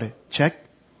complained about it. Check.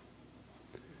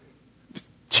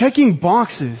 Checking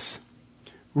boxes.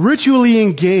 Ritually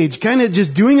engaged, kind of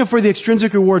just doing it for the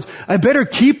extrinsic rewards. I better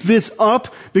keep this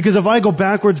up because if I go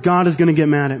backwards, God is going to get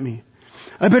mad at me.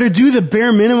 I better do the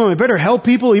bare minimum. I better help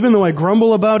people even though I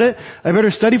grumble about it. I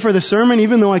better study for the sermon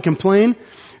even though I complain.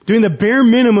 Doing the bare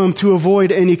minimum to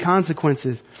avoid any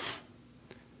consequences.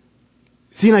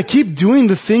 See, and I keep doing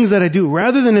the things that I do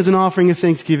rather than as an offering of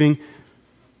thanksgiving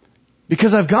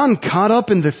because I've gotten caught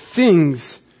up in the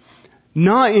things,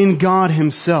 not in God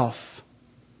himself.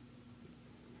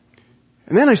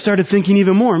 And then I started thinking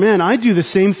even more, man, I do the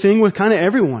same thing with kind of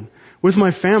everyone, with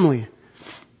my family.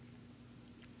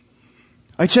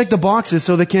 I check the boxes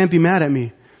so they can't be mad at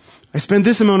me. I spend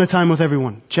this amount of time with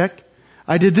everyone. Check.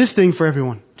 I did this thing for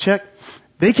everyone. Check.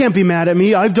 They can't be mad at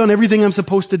me. I've done everything I'm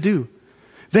supposed to do.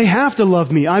 They have to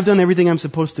love me. I've done everything I'm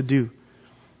supposed to do.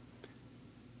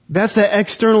 That's the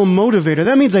external motivator.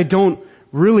 That means I don't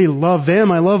really love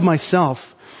them. I love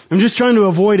myself. I'm just trying to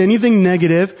avoid anything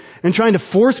negative and trying to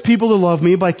force people to love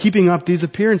me by keeping up these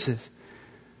appearances.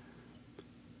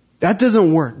 That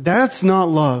doesn't work. That's not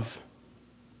love.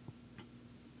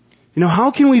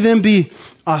 How can we then be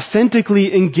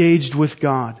authentically engaged with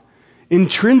God?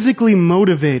 Intrinsically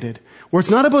motivated, where it's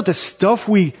not about the stuff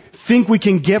we think we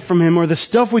can get from Him or the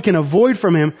stuff we can avoid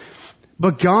from Him,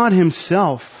 but God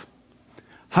Himself.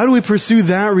 How do we pursue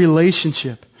that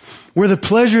relationship? Where the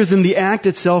pleasure is in the act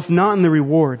itself, not in the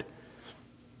reward.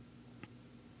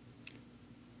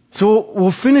 So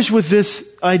we'll finish with this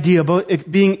idea about it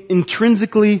being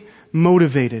intrinsically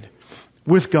motivated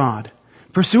with God.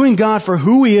 Pursuing God for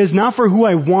who He is, not for who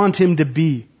I want Him to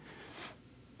be.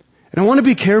 And I want to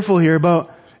be careful here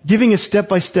about giving a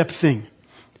step-by-step thing.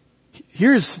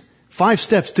 Here's 5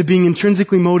 steps to being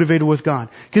intrinsically motivated with God.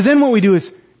 Because then what we do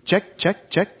is check, check,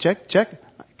 check, check, check.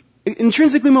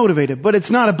 Intrinsically motivated, but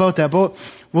it's not about that. But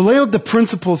we'll lay out the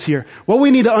principles here. What we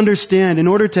need to understand in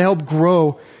order to help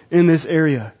grow in this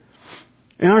area.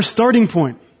 And our starting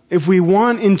point, if we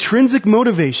want intrinsic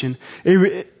motivation,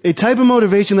 a type of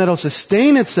motivation that'll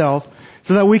sustain itself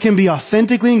so that we can be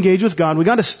authentically engaged with God, we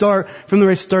got to start from the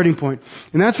right starting point.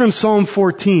 And that's from Psalm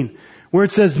 14, where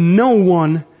it says, no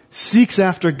one seeks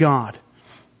after God.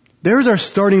 There's our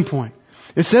starting point.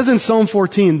 It says in Psalm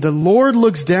 14, the Lord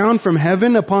looks down from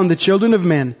heaven upon the children of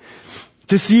men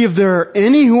to see if there are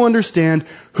any who understand,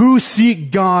 who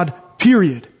seek God,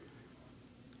 period.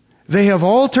 They have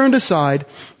all turned aside.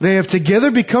 They have together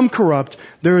become corrupt.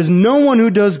 There is no one who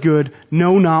does good,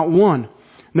 no, not one.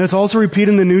 And that's also repeated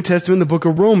in the New Testament in the book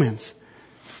of Romans.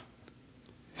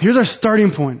 Here's our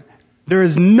starting point. There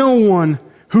is no one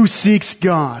who seeks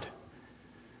God.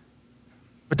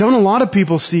 But don't a lot of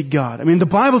people seek God? I mean, the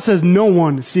Bible says no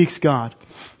one seeks God.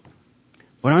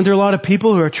 But aren't there a lot of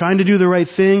people who are trying to do the right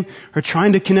thing, or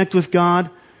trying to connect with God?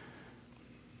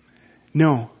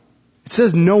 No. It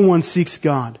says no one seeks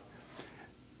God.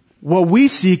 What we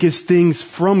seek is things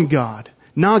from God,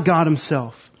 not God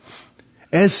Himself.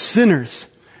 As sinners,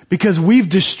 because we've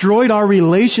destroyed our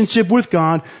relationship with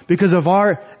God because of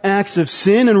our acts of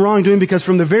sin and wrongdoing, because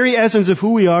from the very essence of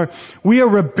who we are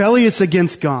rebellious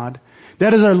against God.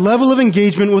 That is our level of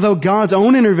engagement without God's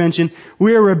own intervention.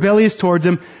 We are rebellious towards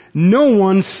Him. No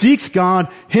one seeks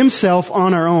God Himself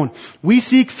on our own. We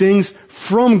seek things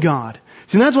from God.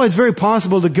 See, that's why it's very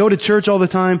possible to go to church all the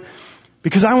time,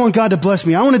 because I want God to bless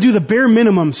me. I want to do the bare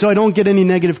minimum so I don't get any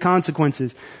negative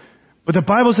consequences. But the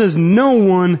Bible says no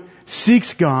one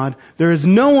seeks God. There is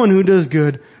no one who does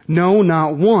good. No,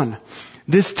 not one.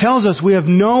 This tells us we have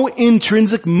no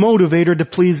intrinsic motivator to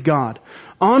please God.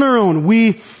 On our own,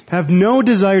 we have no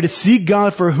desire to seek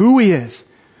God for who He is.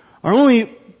 Our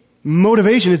only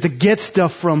motivation is to get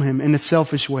stuff from Him in a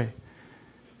selfish way.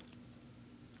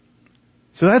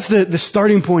 So that's the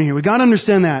starting point here. We got to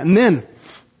understand that. And then,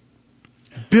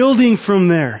 building from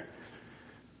there.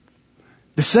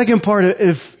 The second part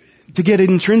to get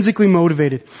intrinsically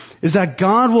motivated is that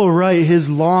God will write His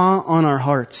law on our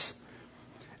hearts.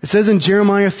 It says in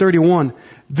Jeremiah 31,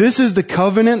 this is the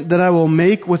covenant that I will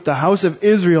make with the house of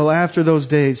Israel after those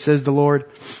days, says the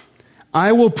Lord.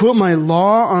 I will put my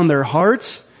law on their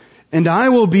hearts, and I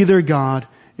will be their God,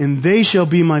 and they shall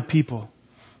be my people.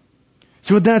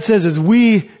 So what that says is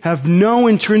we have no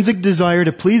intrinsic desire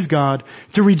to please God,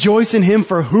 to rejoice in Him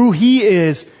for who He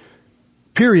is,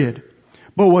 period.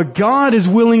 But what God is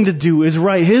willing to do is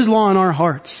write His law in our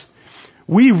hearts.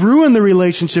 We ruin the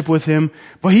relationship with Him,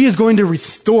 but He is going to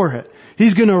restore it.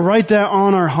 He's going to write that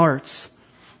on our hearts.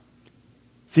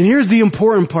 See, and here's the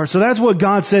important part. So that's what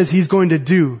God says He's going to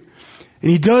do.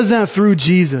 And He does that through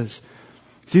Jesus.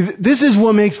 See, this is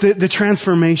what makes the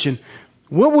transformation.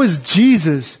 What was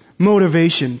Jesus'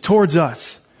 motivation towards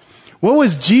us? What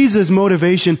was Jesus'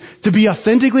 motivation to be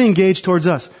authentically engaged towards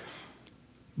us?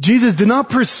 Jesus did not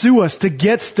pursue us to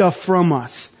get stuff from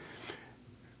us.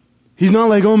 He's not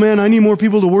like, oh man, I need more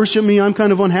people to worship me. I'm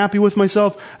kind of unhappy with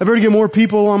myself. I better get more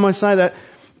people on my side.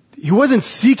 He wasn't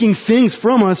seeking things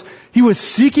from us. He was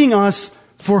seeking us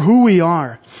for who we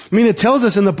are. I mean, it tells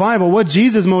us in the Bible what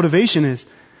Jesus' motivation is.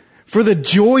 For the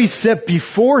joy set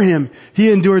before Him,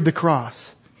 He endured the cross.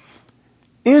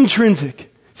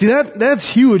 Intrinsic. See, that's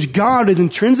huge. God is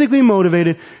intrinsically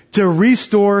motivated to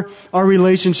restore our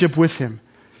relationship with Him.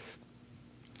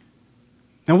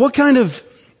 Now, what kind of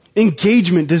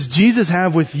engagement does Jesus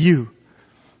have with you?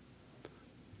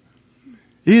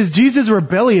 Is Jesus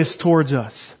rebellious towards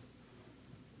us?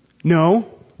 No,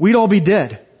 we'd all be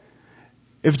dead.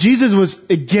 If Jesus was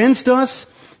against us,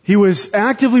 He was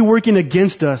actively working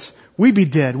against us, we'd be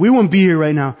dead. We wouldn't be here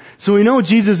right now. So we know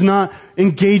Jesus is not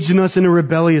engaged in us in a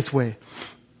rebellious way.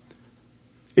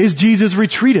 Is Jesus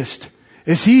retreatist?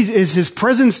 Is his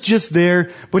presence just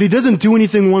there, but he doesn't do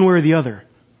anything one way or the other?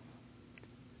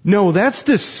 No, that's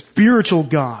the spiritual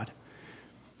God.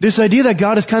 This idea that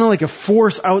God is kind of like a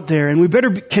force out there, and we better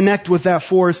connect with that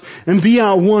force and be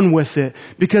at one with it,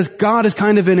 because God is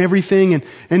kind of in everything,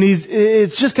 and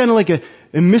it's just kind of like a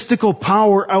mystical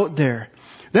power out there.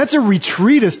 That's a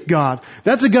retreatist God.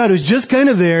 That's a God who's just kind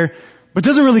of there, but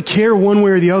doesn't really care one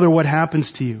way or the other what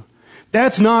happens to you.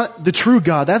 That's not the true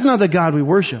God. That's not the God we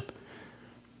worship.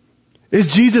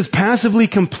 Is Jesus passively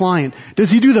compliant?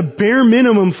 Does he do the bare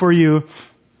minimum for you?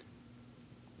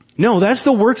 No, that's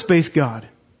the works-based God.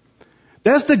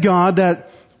 That's the God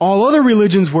that all other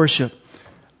religions worship.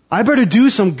 I better do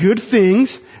some good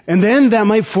things, and then that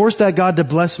might force that God to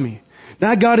bless me.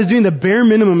 That God is doing the bare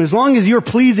minimum. As long as you're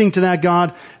pleasing to that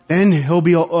God, then he'll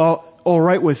be all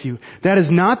right with you. That is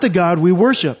not the God we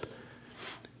worship.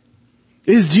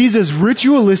 Is Jesus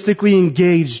ritualistically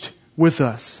engaged with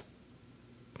us?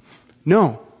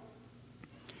 No.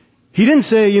 He didn't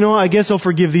say, I guess I'll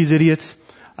forgive these idiots.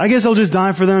 I guess I'll just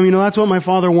die for them. That's what my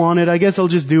Father wanted. I guess I'll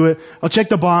just do it. I'll check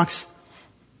the box.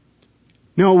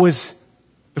 No, it was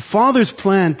the Father's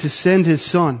plan to send His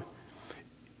Son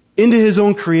into His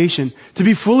own creation, to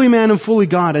be fully man and fully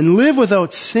God, and live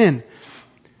without sin.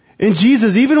 And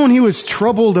Jesus, even when He was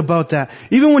troubled about that,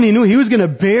 even when He knew He was going to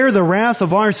bear the wrath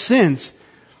of our sins,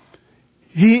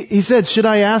 He said, should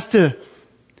I ask to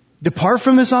depart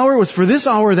from this hour? It was for this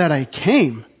hour that I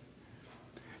came.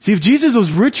 See, if Jesus was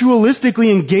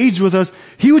ritualistically engaged with us,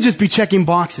 He would just be checking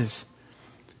boxes.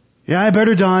 Yeah, I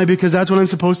better die because that's what I'm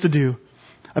supposed to do.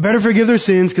 I better forgive their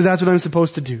sins because that's what I'm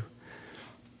supposed to do.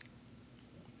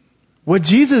 What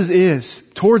Jesus is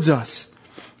towards us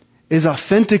is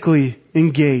authentically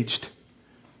engaged.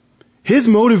 His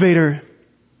motivator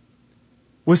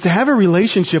was to have a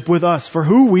relationship with us for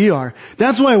who we are.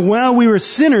 That's why while we were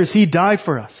sinners, He died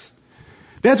for us.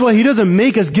 That's why He doesn't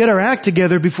make us get our act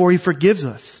together before He forgives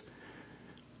us.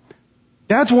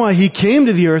 That's why He came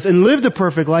to the earth and lived a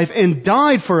perfect life and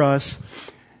died for us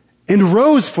and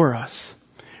rose for us.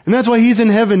 And that's why He's in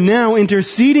heaven now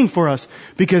interceding for us,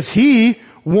 because He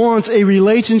wants a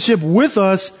relationship with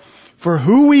us for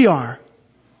who we are.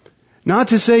 Not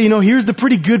to say, here's the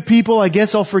pretty good people, I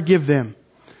guess I'll forgive them.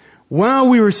 While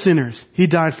we were sinners, He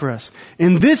died for us.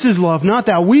 And this is love, not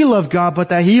that we love God, but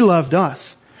that He loved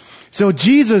us. So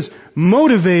Jesus'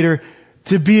 motivator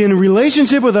to be in a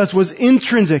relationship with us was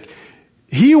intrinsic.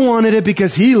 He wanted it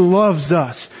because He loves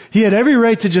us. He had every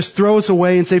right to just throw us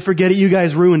away and say, forget it, you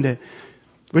guys ruined it.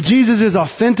 But Jesus is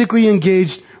authentically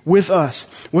engaged with us.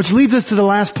 Which leads us to the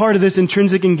last part of this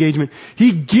intrinsic engagement.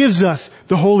 He gives us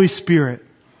the Holy Spirit.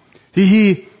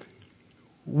 We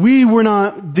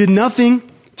did nothing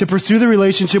to pursue the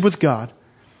relationship with God.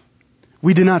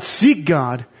 We did not seek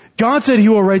God. God said He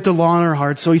will write the law in our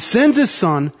hearts, so He sends His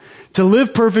Son to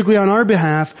live perfectly on our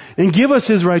behalf and give us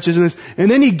His righteousness,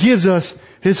 and then He gives us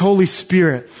His Holy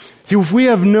Spirit. See, if we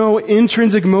have no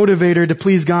intrinsic motivator to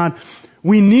please God,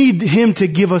 we need Him to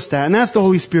give us that, and that's the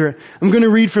Holy Spirit. I'm going to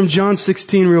read from John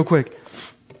 16 real quick.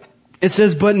 It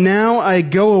says, "But now I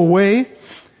go away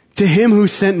to Him who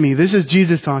sent me." This is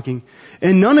Jesus talking.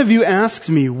 "And none of you asks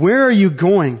me, 'Where are you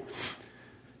going?'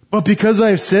 But because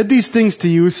I have said these things to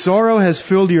you, sorrow has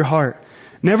filled your heart.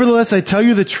 Nevertheless, I tell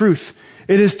you the truth.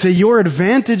 It is to your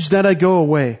advantage that I go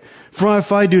away. For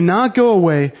if I do not go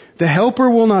away, the Helper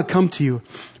will not come to you.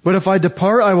 But if I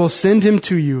depart, I will send Him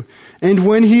to you. And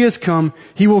when He has come,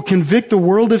 He will convict the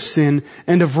world of sin,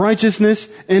 and of righteousness,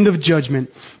 and of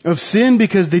judgment. Of sin,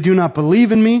 because they do not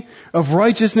believe in me. Of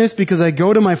righteousness, because I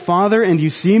go to my Father, and you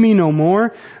see me no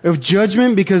more. Of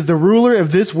judgment, because the ruler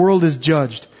of this world is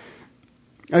judged.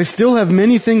 I still have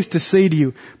many things to say to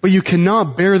you, but you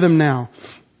cannot bear them now.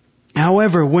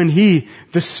 However, when He,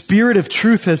 the Spirit of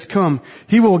truth, has come,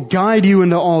 He will guide you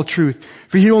into all truth.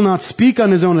 For He will not speak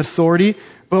on His own authority,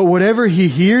 but whatever He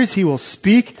hears, He will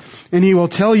speak, and He will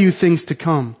tell you things to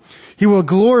come. He will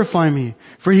glorify me,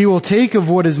 for He will take of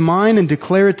what is mine and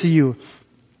declare it to you.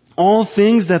 All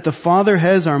things that the Father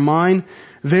has are mine.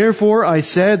 Therefore I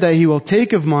said that He will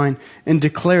take of mine and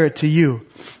declare it to you."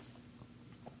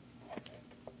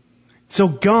 So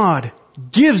God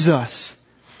gives us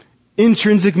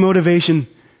intrinsic motivation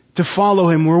to follow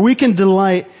Him, where we can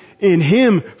delight in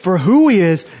Him for who He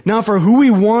is, not for who we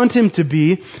want Him to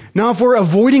be, not for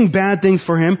avoiding bad things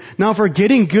for Him, not for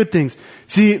getting good things.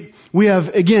 See, We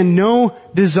have, again, no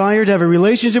desire to have a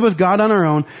relationship with God on our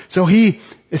own. So He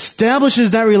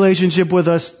establishes that relationship with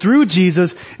us through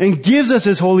Jesus and gives us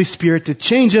His Holy Spirit to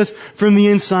change us from the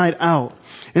inside out.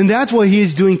 And that's what He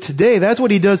is doing today. That's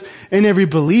what He does in every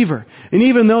believer. And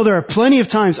even though there are plenty of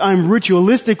times I'm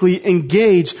ritualistically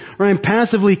engaged or I'm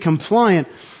passively compliant,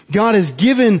 God has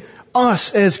given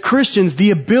us as Christians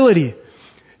the ability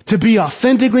to be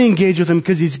authentically engaged with Him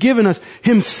because He's given us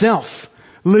Himself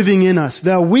living in us,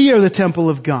 that we are the temple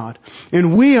of God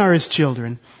and we are His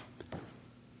children.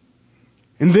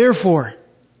 And therefore,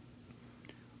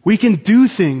 we can do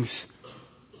things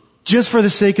just for the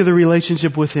sake of the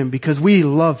relationship with Him because we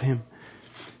love Him.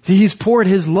 He's poured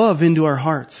His love into our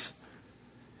hearts.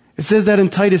 It says that in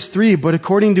Titus 3, but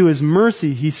according to His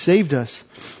mercy, He saved us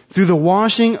through the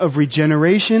washing of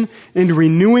regeneration and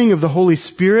renewing of the Holy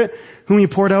Spirit, whom He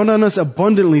poured out on us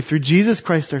abundantly through Jesus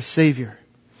Christ our Savior.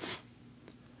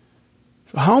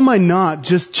 So how am I not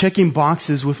just checking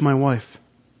boxes with my wife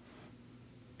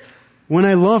when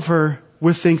I love her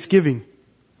with thanksgiving?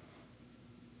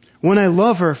 When I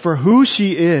love her for who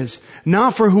she is,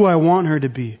 not for who I want her to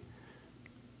be.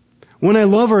 When I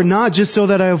love her not just so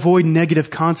that I avoid negative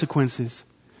consequences.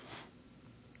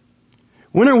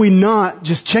 When are we not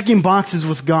just checking boxes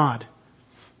with God?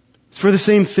 It's for the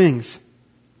same things.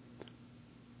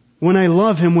 When I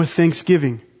love Him with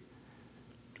thanksgiving.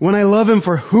 When I love Him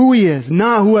for who He is,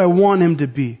 not who I want Him to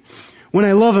be. When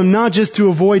I love Him not just to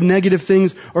avoid negative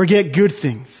things or get good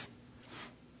things.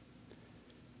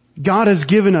 God has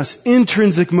given us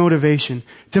intrinsic motivation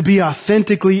to be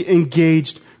authentically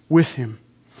engaged with Him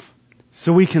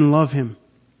so we can love Him.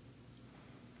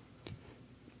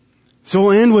 So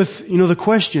we'll end with, the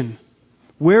question,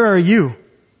 where are you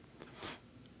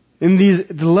in the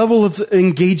level of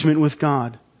engagement with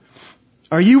God?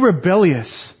 Are you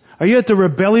rebellious? Are you at the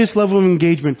rebellious level of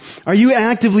engagement? Are you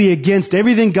actively against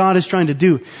everything God is trying to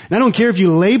do? And I don't care if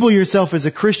you label yourself as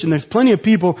a Christian. There's plenty of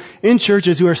people in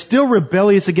churches who are still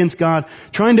rebellious against God,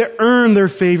 trying to earn their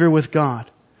favor with God.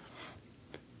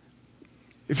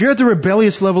 If you're at the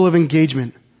rebellious level of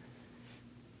engagement,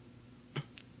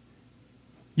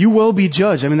 you will be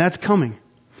judged. That's coming.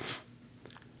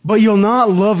 But you'll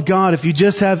not love God if you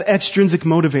just have extrinsic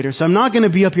motivators. So I'm not going to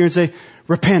be up here and say,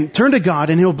 repent, turn to God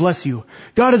and He'll bless you.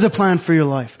 God has a plan for your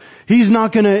life. He's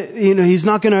not going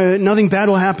to, nothing bad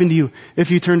will happen to you if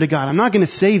you turn to God. I'm not going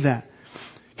to say that.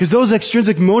 Because those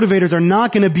extrinsic motivators are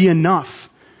not going to be enough.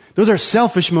 Those are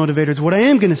selfish motivators. What I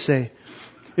am going to say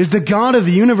is the God of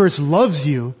the universe loves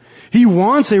you. He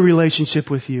wants a relationship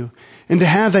with you. And to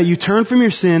have that, you turn from your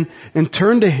sin and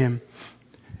turn to Him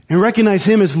and recognize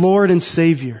Him as Lord and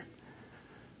Savior.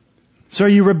 So are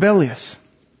you rebellious?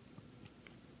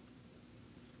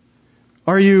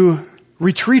 Are you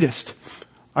retreatist?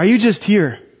 Are you just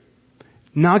here?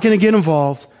 Not going to get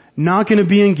involved, not going to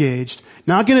be engaged,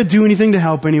 not going to do anything to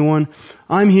help anyone.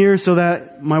 I'm here so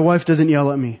that my wife doesn't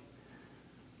yell at me.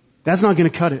 That's not going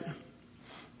to cut it.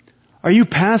 Are you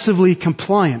passively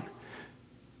compliant?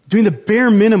 Doing the bare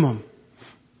minimum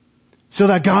so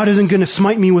that God isn't going to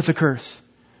smite me with a curse?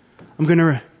 I'm going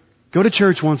to go to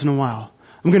church once in a while.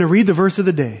 I'm going to read the verse of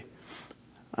the day.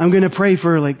 I'm going to pray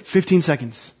for 15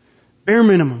 seconds. Bare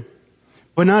minimum.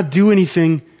 But not do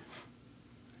anything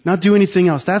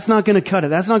else. That's not going to cut it.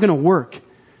 That's not going to work.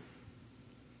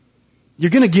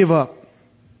 You're going to give up.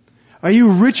 Are you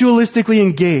ritualistically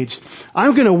engaged?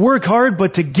 I'm going to work hard,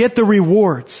 but to get the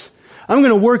rewards. I'm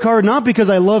going to work hard not because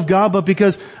I love God, but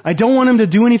because I don't want Him to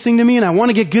do anything to me and I want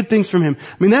to get good things from Him.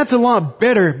 That's a lot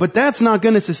better, but that's not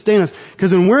going to sustain us.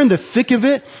 Because when we're in the thick of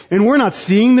it and we're not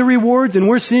seeing the rewards and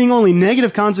we're seeing only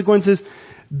negative consequences,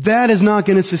 that is not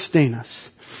going to sustain us.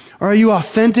 Are you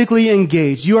authentically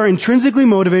engaged? You are intrinsically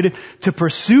motivated to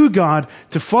pursue God,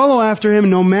 to follow after Him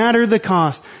no matter the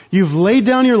cost. You've laid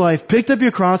down your life, picked up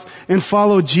your cross, and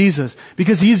followed Jesus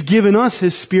because He's given us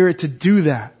His Spirit to do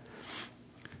that.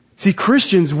 See,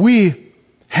 Christians, we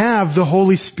have the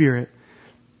Holy Spirit.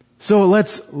 So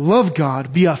let's love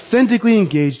God, be authentically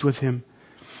engaged with Him,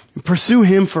 and pursue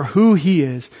Him for who He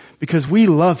is because we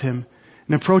love Him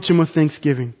and approach Him with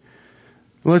thanksgiving.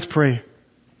 Let's pray.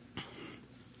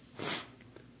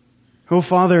 Oh,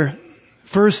 Father,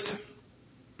 first,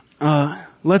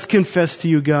 let's confess to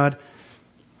You, God,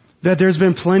 that there's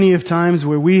been plenty of times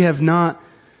where we have not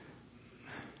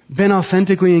been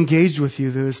authentically engaged with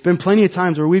You. There's been plenty of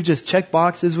times where we've just checked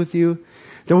boxes with You,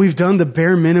 that we've done the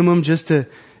bare minimum just to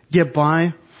get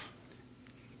by.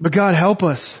 But God, help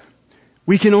us.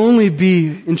 We can only be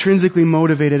intrinsically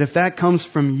motivated if that comes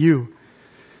from You.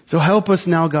 So help us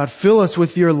now, God. Fill us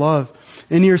with Your love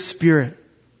and Your Spirit.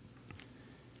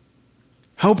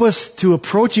 Help us to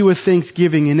approach you with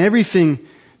thanksgiving in everything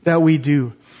that we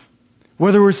do.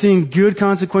 Whether we're seeing good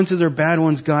consequences or bad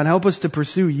ones, God, help us to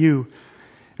pursue you.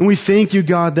 And we thank you,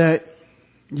 God, that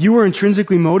you were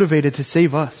intrinsically motivated to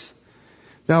save us.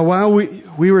 That while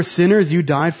we were sinners, you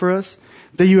died for us.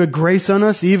 That you had grace on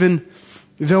us, even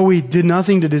though we did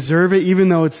nothing to deserve it, even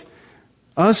though it's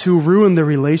us who ruined the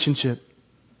relationship.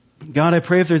 God, I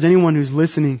pray if there's anyone who's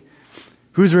listening,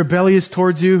 who's rebellious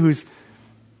towards you, who's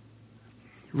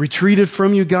retreated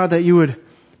from you, God, that you would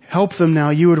help them now.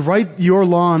 You would write your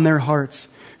law on their hearts.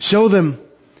 Show them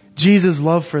Jesus'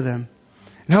 love for them.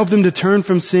 And help them to turn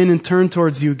from sin and turn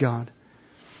towards you, God.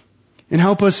 And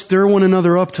help us stir one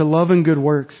another up to love and good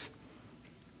works.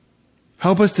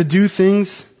 Help us to do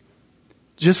things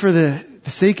just for the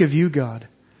sake of you, God.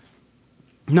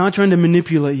 Not trying to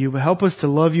manipulate you, but help us to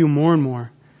love you more and more.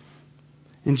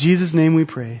 In Jesus' name we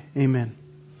pray. Amen.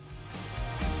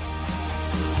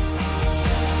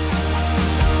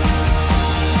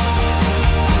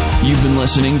 You've been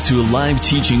listening to a live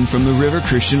teaching from the River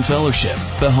Christian Fellowship,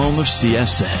 the home of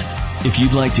CSN. If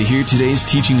you'd like to hear today's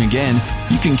teaching again,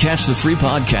 you can catch the free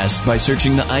podcast by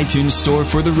searching the iTunes store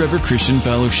for the River Christian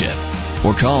Fellowship,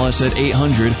 or call us at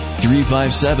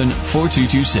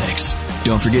 800-357-4226.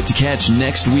 Don't forget to catch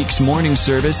next week's morning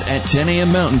service at 10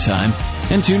 a.m. Mountain Time,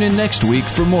 and tune in next week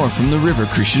for more from the River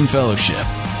Christian Fellowship.